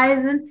auf einem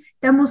High sind,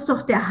 da muss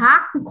doch der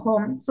Haken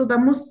kommen. So, da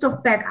muss es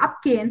doch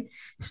bergab gehen.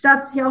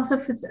 Statt sich auch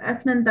dafür zu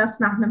öffnen, dass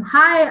nach einem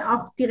High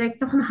auch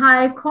direkt noch ein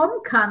High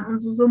kommen kann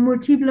und so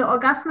multiple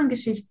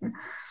Orgasmengeschichten.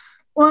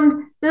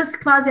 Und das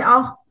quasi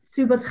auch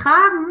zu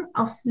übertragen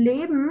aufs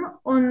Leben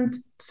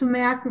und zu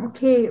merken,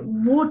 okay,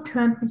 wo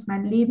turnt mich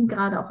mein Leben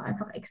gerade auch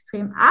einfach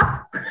extrem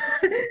ab?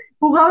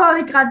 Worauf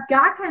habe ich gerade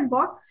gar keinen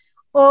Bock?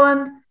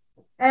 Und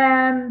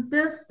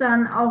das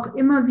dann auch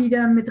immer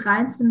wieder mit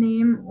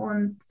reinzunehmen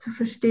und zu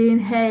verstehen,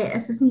 hey,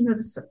 es ist nicht nur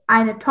das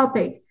eine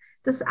Topic,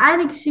 das ist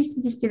eine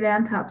Geschichte, die ich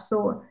gelernt habe.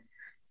 So,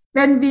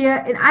 wenn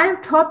wir in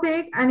einem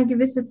Topic eine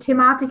gewisse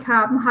Thematik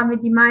haben, haben wir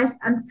die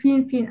meist an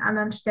vielen, vielen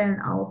anderen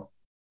Stellen auch.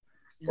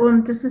 Ja.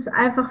 Und das ist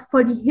einfach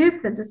voll die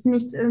Hilfe. Das ist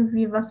nichts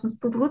irgendwie, was uns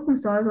bedrücken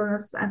soll, sondern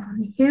es ist einfach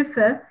eine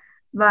Hilfe,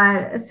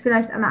 weil es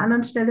vielleicht an einer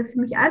anderen Stelle für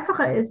mich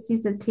einfacher ist,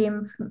 diese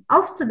Themen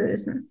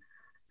aufzulösen.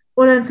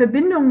 Oder in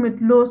Verbindung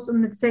mit Lust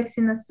und mit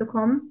Sexiness zu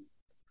kommen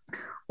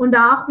und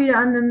da auch wieder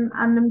an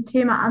dem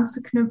Thema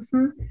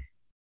anzuknüpfen.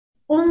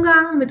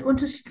 Umgang mit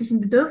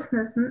unterschiedlichen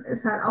Bedürfnissen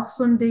ist halt auch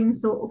so ein Ding,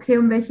 so, okay,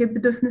 um welche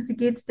Bedürfnisse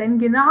geht es denn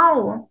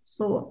genau?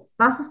 So,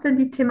 was ist denn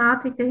die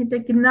Thematik dahinter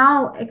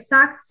genau,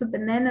 exakt zu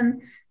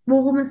benennen,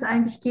 worum es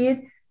eigentlich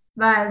geht?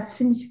 Weil, das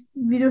finde ich,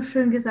 wie du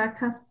schön gesagt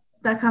hast,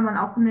 da kann man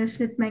auch eine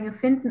Schnittmenge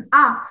finden.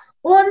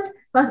 Und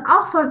was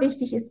auch voll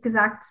wichtig ist,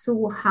 gesagt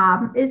zu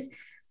haben, ist,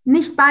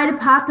 nicht beide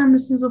Partner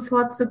müssen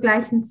sofort zur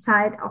gleichen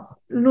Zeit auch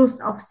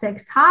Lust auf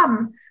Sex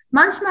haben.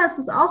 Manchmal ist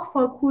es auch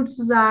voll cool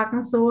zu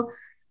sagen, so,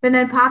 wenn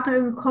dein Partner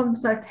irgendwie kommt und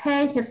sagt,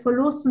 hey, ich hätte voll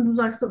Lust und du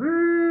sagst so,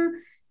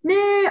 nee,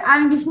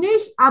 eigentlich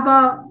nicht,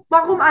 aber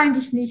warum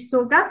eigentlich nicht?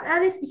 So, ganz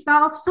ehrlich, ich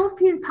war auf so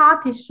vielen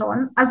Partys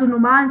schon, also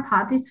normalen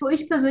Partys, wo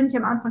ich persönlich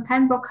am Anfang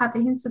keinen Bock hatte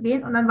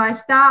hinzugehen und dann war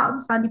ich da und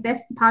es waren die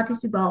besten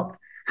Partys überhaupt.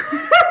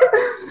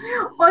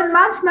 Und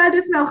manchmal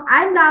dürfen wir auch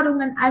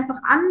Einladungen einfach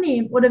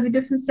annehmen oder wir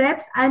dürfen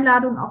selbst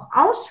Einladungen auch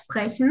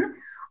aussprechen.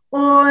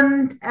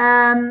 Und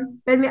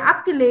wenn wir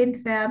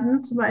abgelehnt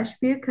werden, zum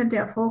Beispiel, könnte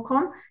ja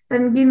vorkommen,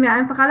 dann gehen wir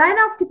einfach alleine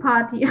auf die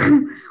Party.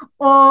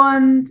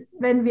 Und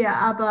wenn wir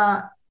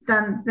aber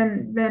dann,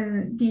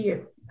 wenn die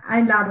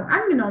Einladung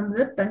angenommen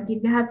wird, dann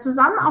gehen wir halt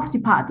zusammen auf die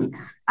Party.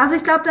 Also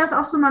ich glaube, da ist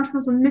auch so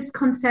manchmal so ein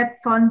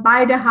Misskonzept von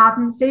beide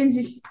sehen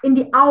sich in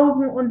die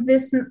Augen und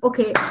wissen,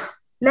 okay,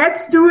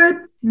 let's do it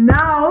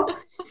now,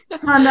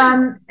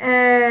 sondern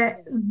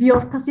wie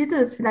oft passiert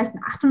das? Vielleicht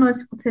in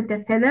 98%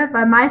 der Fälle,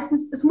 weil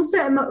meistens, es muss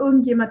ja immer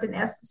irgendjemand den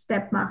ersten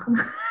Step machen.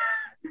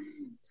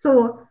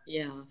 So.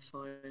 Ja,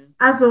 voll.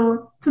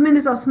 Also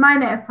zumindest aus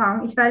meiner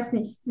Erfahrung. Ich weiß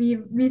nicht,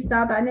 wie ist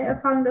da deine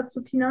Erfahrung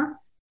dazu, Tina?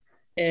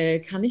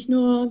 Kann ich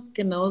nur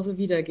genauso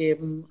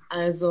wiedergeben.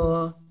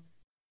 Also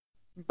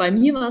bei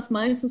mir war es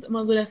meistens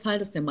immer so der Fall,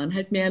 dass der Mann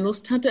halt mehr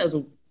Lust hatte.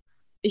 Also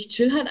ich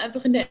chill halt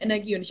einfach in der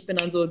Energie und ich bin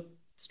dann so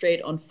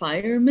straight on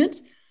fire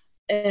mit.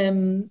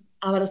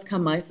 Aber das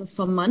kam meistens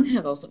vom Mann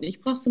heraus. Und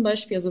ich brauche zum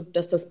Beispiel, also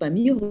dass das bei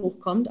mir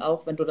hochkommt,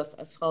 auch wenn du das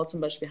als Frau zum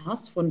Beispiel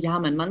hast, von ja,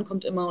 mein Mann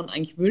kommt immer und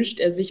eigentlich wünscht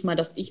er sich mal,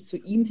 dass ich zu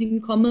ihm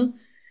hinkomme.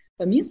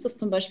 Bei mir ist das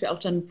zum Beispiel auch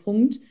dann ein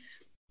Punkt,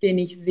 den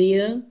ich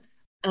sehe,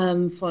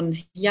 von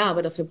ja,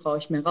 aber dafür brauche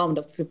ich mehr Raum,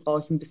 dafür brauche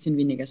ich ein bisschen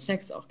weniger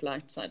Sex auch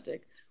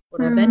gleichzeitig.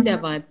 Oder wenn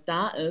der Vibe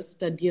da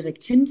ist, da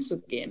direkt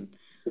hinzugehen.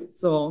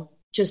 So,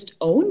 just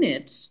own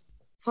it.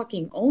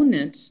 Fucking own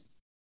it.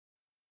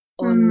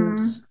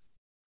 Und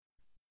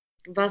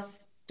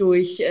was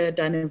durch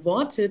deine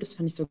Worte, das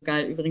fand ich so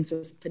geil, übrigens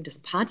das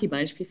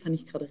Partybeispiel fand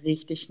ich gerade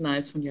richtig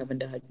nice von, ja, wenn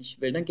der halt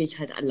nicht will, dann gehe ich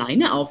halt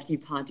alleine auf die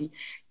Party.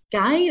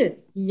 Geil,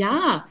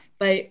 ja,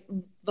 weil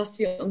was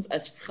wir uns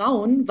als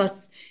Frauen,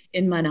 was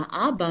in meiner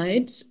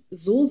Arbeit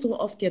so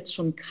oft jetzt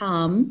schon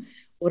kam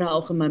Oder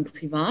auch in meinem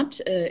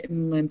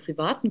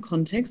privaten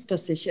Kontext,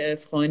 dass ich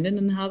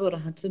Freundinnen habe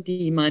oder hatte,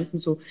 die meinten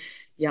so,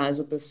 ja,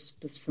 also bis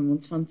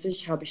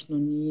 25 habe ich noch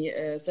nie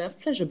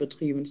Self-Pleasure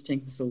betrieben. Und ich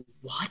denke mir so,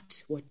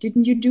 what? What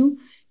didn't you do?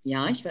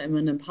 Ja, ich war immer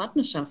in einer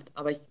Partnerschaft,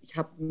 aber ich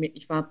hab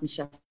mich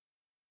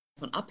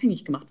davon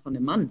abhängig gemacht von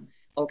dem Mann.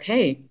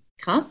 Okay,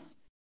 krass.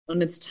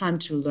 Und it's time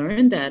to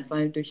learn that,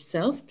 weil durch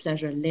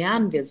Self-Pleasure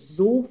lernen wir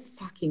so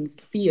fucking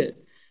viel.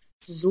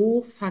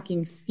 So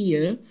fucking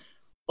viel.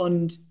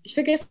 Und ich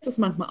vergesse das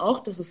manchmal auch,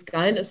 dass es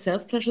geil ist,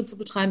 Self-Pleasure zu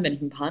betreiben, wenn ich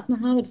einen Partner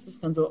habe. Das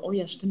ist dann so, oh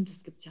ja, stimmt,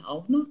 das gibt es ja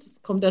auch noch.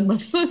 Das kommt dann mal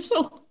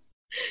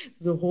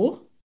so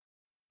hoch.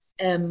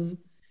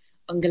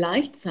 Und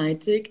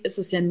gleichzeitig ist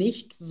es ja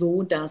nicht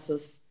so,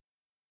 dass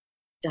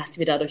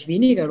wir dadurch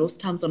weniger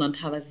Lust haben, sondern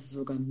teilweise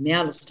sogar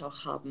mehr Lust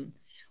auch haben.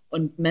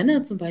 Und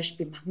Männer zum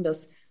Beispiel machen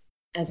das,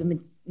 also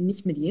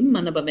nicht mit jedem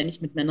Mann, aber wenn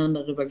ich mit Männern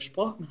darüber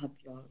gesprochen habe,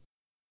 ja,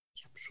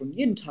 ich habe schon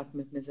jeden Tag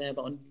mit mir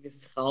selber. Und wir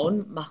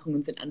Frauen machen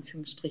uns in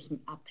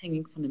Anführungsstrichen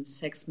abhängig von dem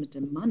Sex mit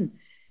dem Mann.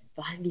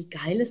 Wie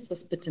geil ist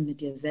das bitte,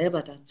 mit dir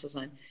selber da zu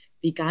sein?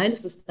 Wie geil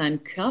ist es,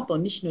 deinen Körper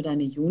und nicht nur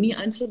deine Joni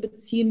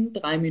einzubeziehen?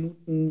 3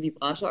 Minuten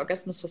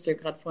Vibrator-Orgasmus, was du ja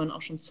gerade vorhin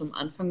auch schon zum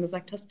Anfang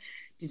gesagt hast,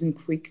 diesen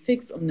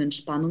Quick-Fix, um eine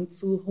Entspannung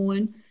zu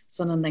holen,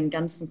 sondern deinen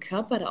ganzen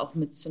Körper da auch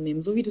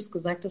mitzunehmen. So wie du es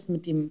gesagt hast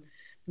mit dem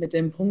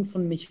Punkt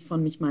von mich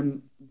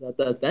meinem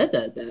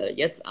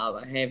jetzt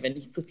aber, hey, wenn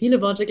ich zu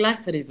viele Worte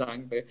gleichzeitig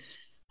sagen will,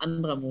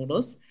 anderer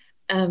Modus,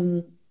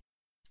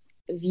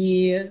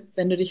 wie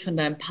wenn du dich von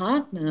deinem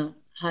Partner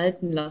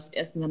halten lässt,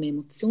 erst in deine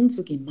Emotionen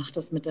zu gehen, mach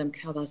das mit deinem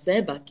Körper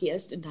selber, geh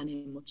erst in deine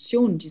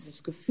Emotionen,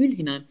 dieses Gefühl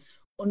hinein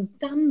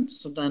und dann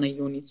zu deiner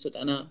Yoni, zu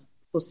deiner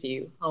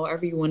Pussy,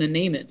 however you want to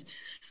name it.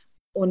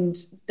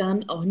 Und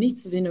dann auch nicht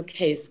zu sehen,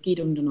 okay, es geht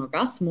um den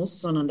Orgasmus,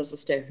 sondern das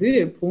ist der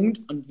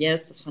Höhepunkt. Und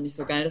yes, das fand ich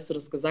so geil, dass du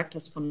das gesagt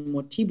hast, von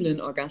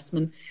multiplen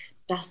Orgasmen,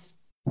 dass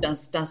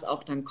das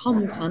auch dann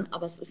kommen kann,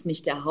 aber es ist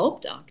nicht der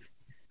Hauptakt.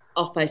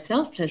 Auch bei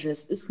Self-Pleasure,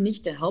 es ist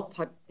nicht der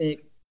Hauptakt,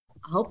 den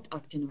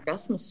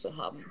Orgasmus zu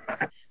haben.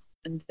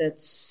 And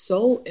that's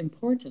so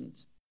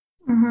important.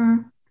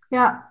 Mhm.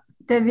 Ja,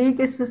 der Weg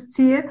ist das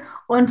Ziel.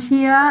 Und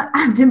hier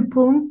an dem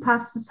Punkt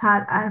passt es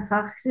halt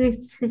einfach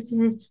richtig, richtig,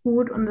 richtig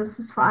gut. Und es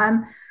ist vor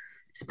allem,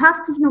 es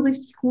passt nicht nur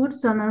richtig gut,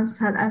 sondern es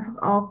ist halt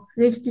einfach auch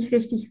richtig,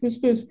 richtig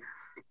wichtig.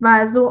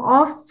 Weil so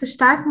oft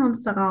versteifen wir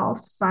uns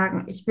darauf zu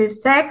sagen, ich will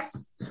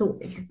Sex, so,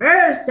 ich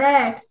will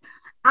Sex.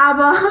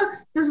 Aber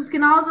das ist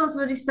genauso, als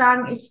würde ich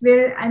sagen, ich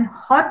will ein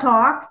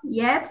Hotdog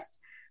jetzt.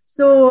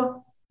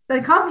 So,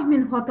 dann kaufe ich mir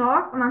einen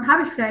Hotdog und dann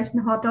habe ich vielleicht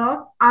einen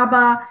Hotdog,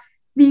 aber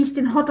wie ich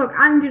den Hotdog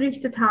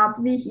angerichtet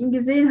habe, wie ich ihn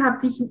gesehen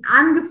habe, wie ich ihn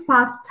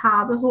angefasst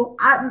habe, so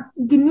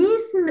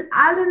genießen mit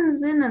allen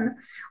Sinnen.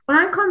 Und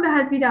dann kommen wir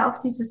halt wieder auf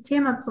dieses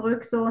Thema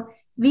zurück, so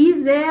wie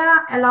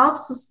sehr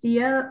erlaubst du es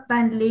dir,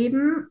 dein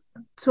Leben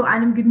zu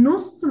einem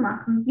Genuss zu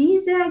machen? Wie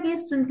sehr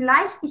gehst du in die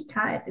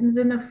Leichtigkeit im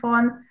Sinne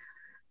von,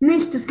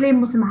 nicht, das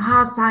Leben muss immer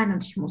hart sein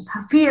und ich muss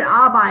viel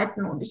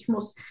arbeiten und ich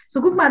muss, so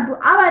guck mal, du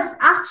arbeitest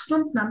 8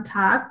 Stunden am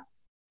Tag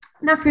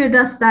dafür,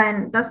 dass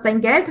dein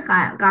Geld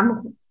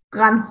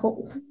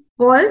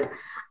rollt.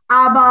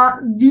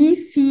 Aber wie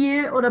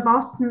viel, oder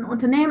baust ein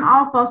Unternehmen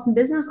auf, baust ein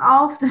Business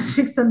auf, das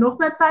schickst dann noch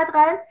mehr Zeit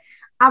rein.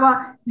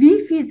 Aber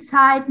wie viel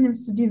Zeit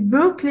nimmst du dir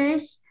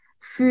wirklich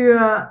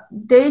für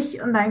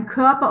dich und deinen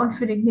Körper und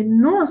für den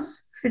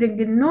Genuss, für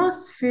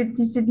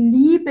diese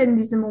Liebe in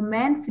diesem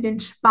Moment, für den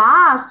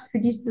Spaß, für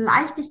diese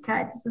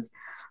Leichtigkeit, dieses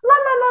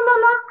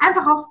Lalalala,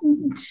 einfach auch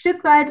ein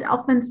Stück weit,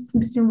 auch wenn es ein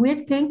bisschen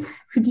weird klingt,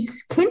 für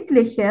dieses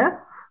Kindliche,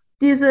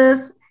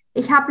 dieses,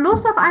 ich habe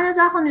Lust auf eine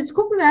Sache und jetzt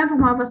gucken wir einfach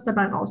mal, was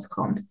dabei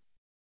rauskommt.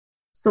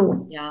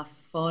 So. Ja,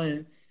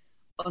 voll.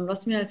 Und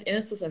was mir als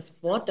erstes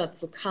als Wort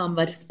dazu kam,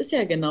 weil das ist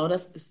ja genau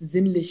das, ist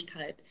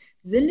Sinnlichkeit.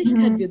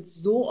 Sinnlichkeit wird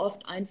so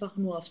oft einfach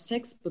nur auf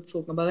Sex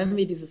bezogen, aber wenn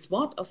wir dieses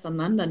Wort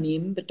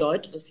auseinandernehmen,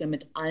 bedeutet es ja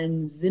mit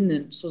allen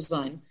Sinnen zu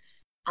sein,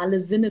 alle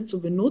Sinne zu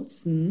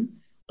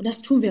benutzen. Und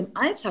das tun wir im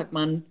Alltag,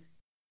 Mann.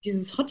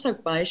 Dieses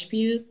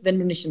Hotdog-Beispiel, wenn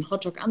du nicht den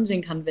Hotdog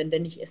ansehen kannst, wenn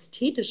der nicht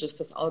ästhetisch ist,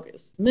 das Auge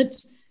ist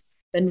mit.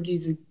 Wenn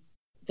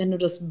du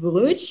das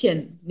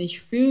Brötchen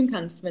nicht fühlen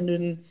kannst, wenn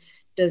du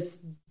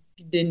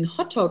den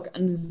Hotdog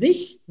an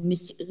sich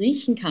nicht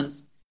riechen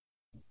kannst,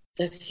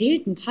 da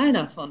fehlt ein Teil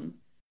davon.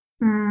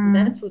 And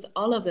that's with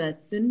all of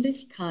that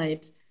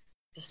Sinnlichkeit,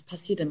 das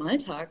passiert im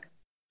Alltag.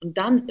 Und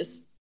dann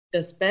ist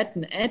das Bett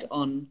ein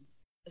Add-on.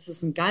 Es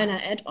ist ein geiler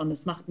Add-on,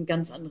 es macht einen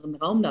ganz anderen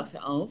Raum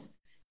dafür auf,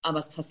 aber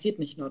es passiert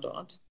nicht nur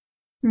dort.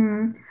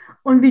 Und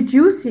wie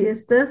juicy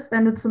ist es,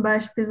 wenn du zum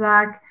Beispiel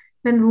sagst,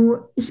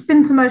 ich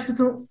bin zum Beispiel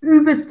so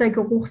übelster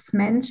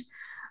Geruchsmensch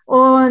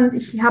und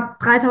ich habe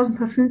 3000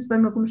 Parfüms bei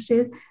mir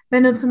rumstehen.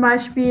 Wenn du zum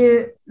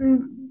Beispiel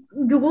einen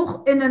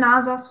Geruch in der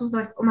Nase hast, wo du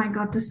sagst, oh mein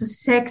Gott, das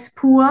ist Sex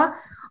pur.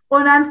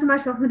 Und dann zum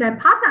Beispiel auch mit deinem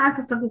Partner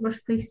einfach darüber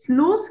sprichst,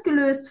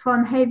 losgelöst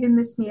von, hey, wir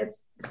müssen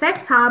jetzt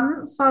Sex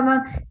haben,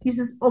 sondern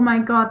dieses, oh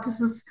mein Gott,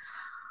 das ist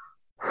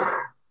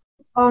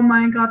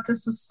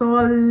so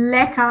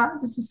lecker,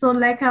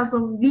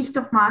 so riech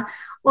doch mal.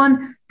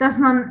 Und dass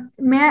man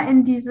mehr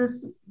in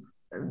dieses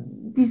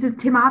diese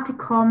Thematik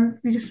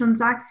kommt, wie du schon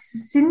sagst,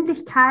 diese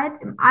Sinnlichkeit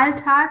im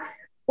Alltag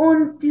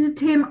und diese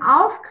Themen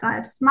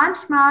aufgreifst.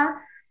 Manchmal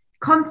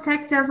kommt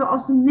Sex ja so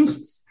aus dem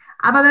Nichts.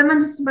 Aber wenn man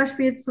das zum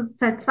Beispiel jetzt so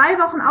seit 2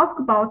 Wochen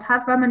aufgebaut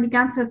hat, weil man die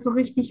ganze Zeit so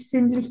richtig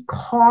sinnlich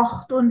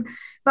kocht und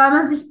weil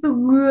man sich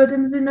berührt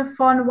im Sinne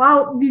von,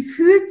 wow, wie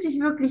fühlt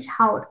sich wirklich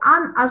Haut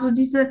an? Also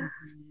diese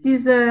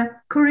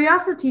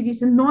Curiosity,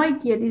 diese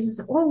Neugier,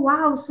 dieses, oh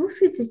wow, so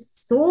fühlt sich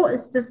das, so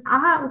ist das,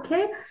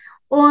 okay.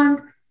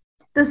 Und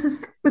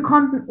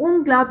bekommt einen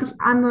unglaublich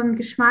anderen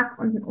Geschmack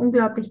und einen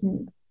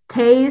unglaublichen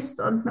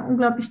Taste und eine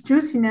unglaubliche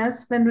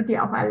Juiciness, wenn du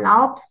dir auch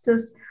erlaubst,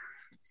 dass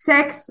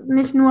Sex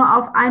nicht nur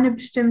auf eine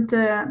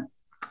bestimmte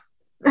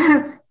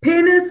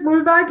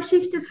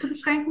Penis-Vulva-Geschichte zu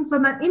beschränken,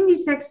 sondern in die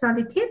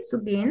Sexualität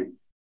zu gehen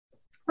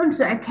und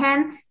zu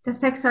erkennen,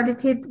 dass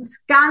Sexualität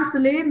das ganze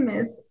Leben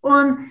ist.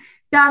 Und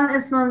dann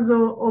ist man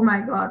so, oh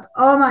mein Gott,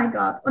 oh mein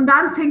Gott. Und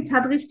dann fängt es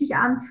halt richtig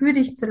an, für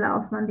dich zu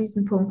laufen an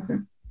diesen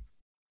Punkten.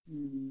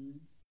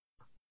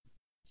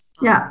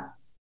 Ja.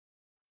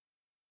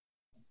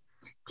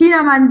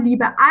 Tina, meine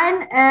Liebe,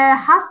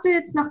 hast du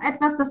jetzt noch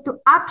etwas, das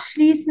du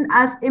abschließend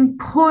als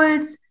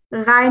Impuls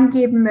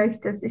reingeben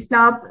möchtest? Ich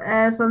glaube,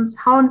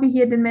 sonst hauen wir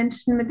hier den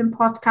Menschen mit dem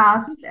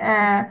Podcast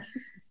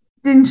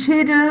den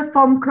Schädel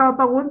vom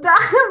Körper runter,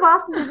 im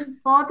wahrsten Sinne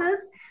des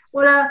Wortes.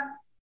 Oder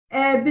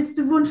bist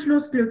du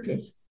wunschlos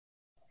glücklich?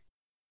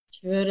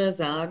 Ich würde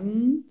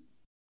sagen,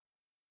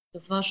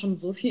 das war schon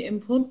so viel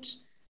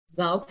Input.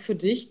 Saug für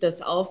dich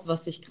das auf,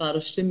 was sich gerade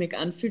stimmig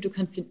anfühlt. Du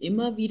kannst ihn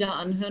immer wieder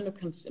anhören, du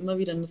kannst immer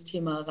wieder in das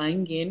Thema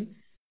reingehen.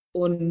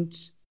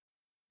 Und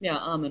ja,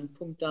 Amen.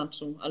 Punkt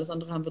dazu. Alles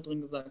andere haben wir drin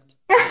gesagt.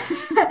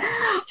 Ich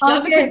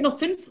glaube, wir könnten noch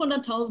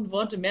 500.000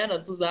 Worte mehr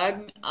dazu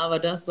sagen, aber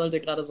das sollte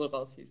gerade so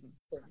rausschießen.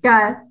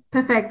 Geil,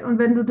 perfekt. Und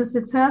wenn du das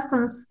jetzt hörst,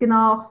 dann ist es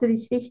genau auch für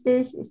dich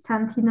richtig. Ich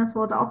kann Tinas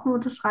Worte auch nur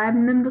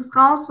unterschreiben. Nimm das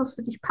raus, was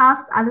für dich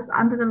passt. Alles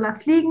andere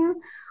lass liegen.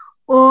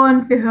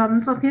 Und wir hören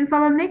uns auf jeden Fall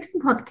beim nächsten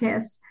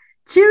Podcast.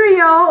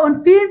 Cheerio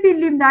und vielen,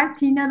 vielen lieben Dank,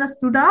 Tina, dass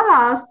du da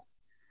warst.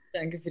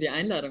 Danke für die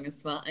Einladung.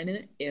 Es war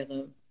eine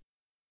Ehre.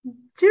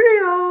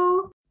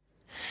 Cheerio.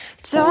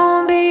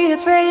 Don't be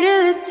afraid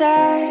of the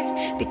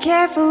dark. Be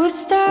careful with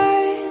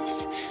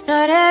stars.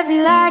 Not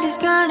every light is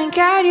gonna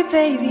guide you,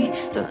 baby.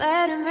 Don't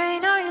let them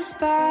rain on your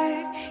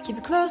spark. Keep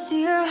it close to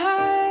your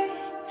heart.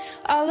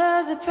 All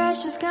of the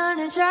pressure's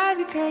gonna drive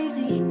you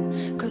crazy.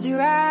 Close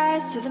your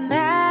eyes to the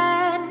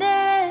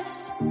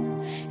madness.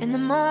 In the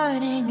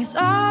morning, it's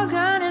all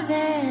gonna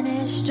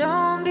vanish.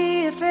 Don't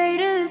be afraid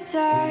of the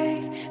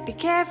dark. Be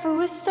careful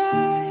with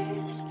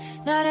stars.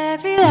 Not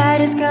every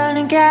light is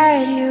gonna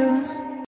guide you.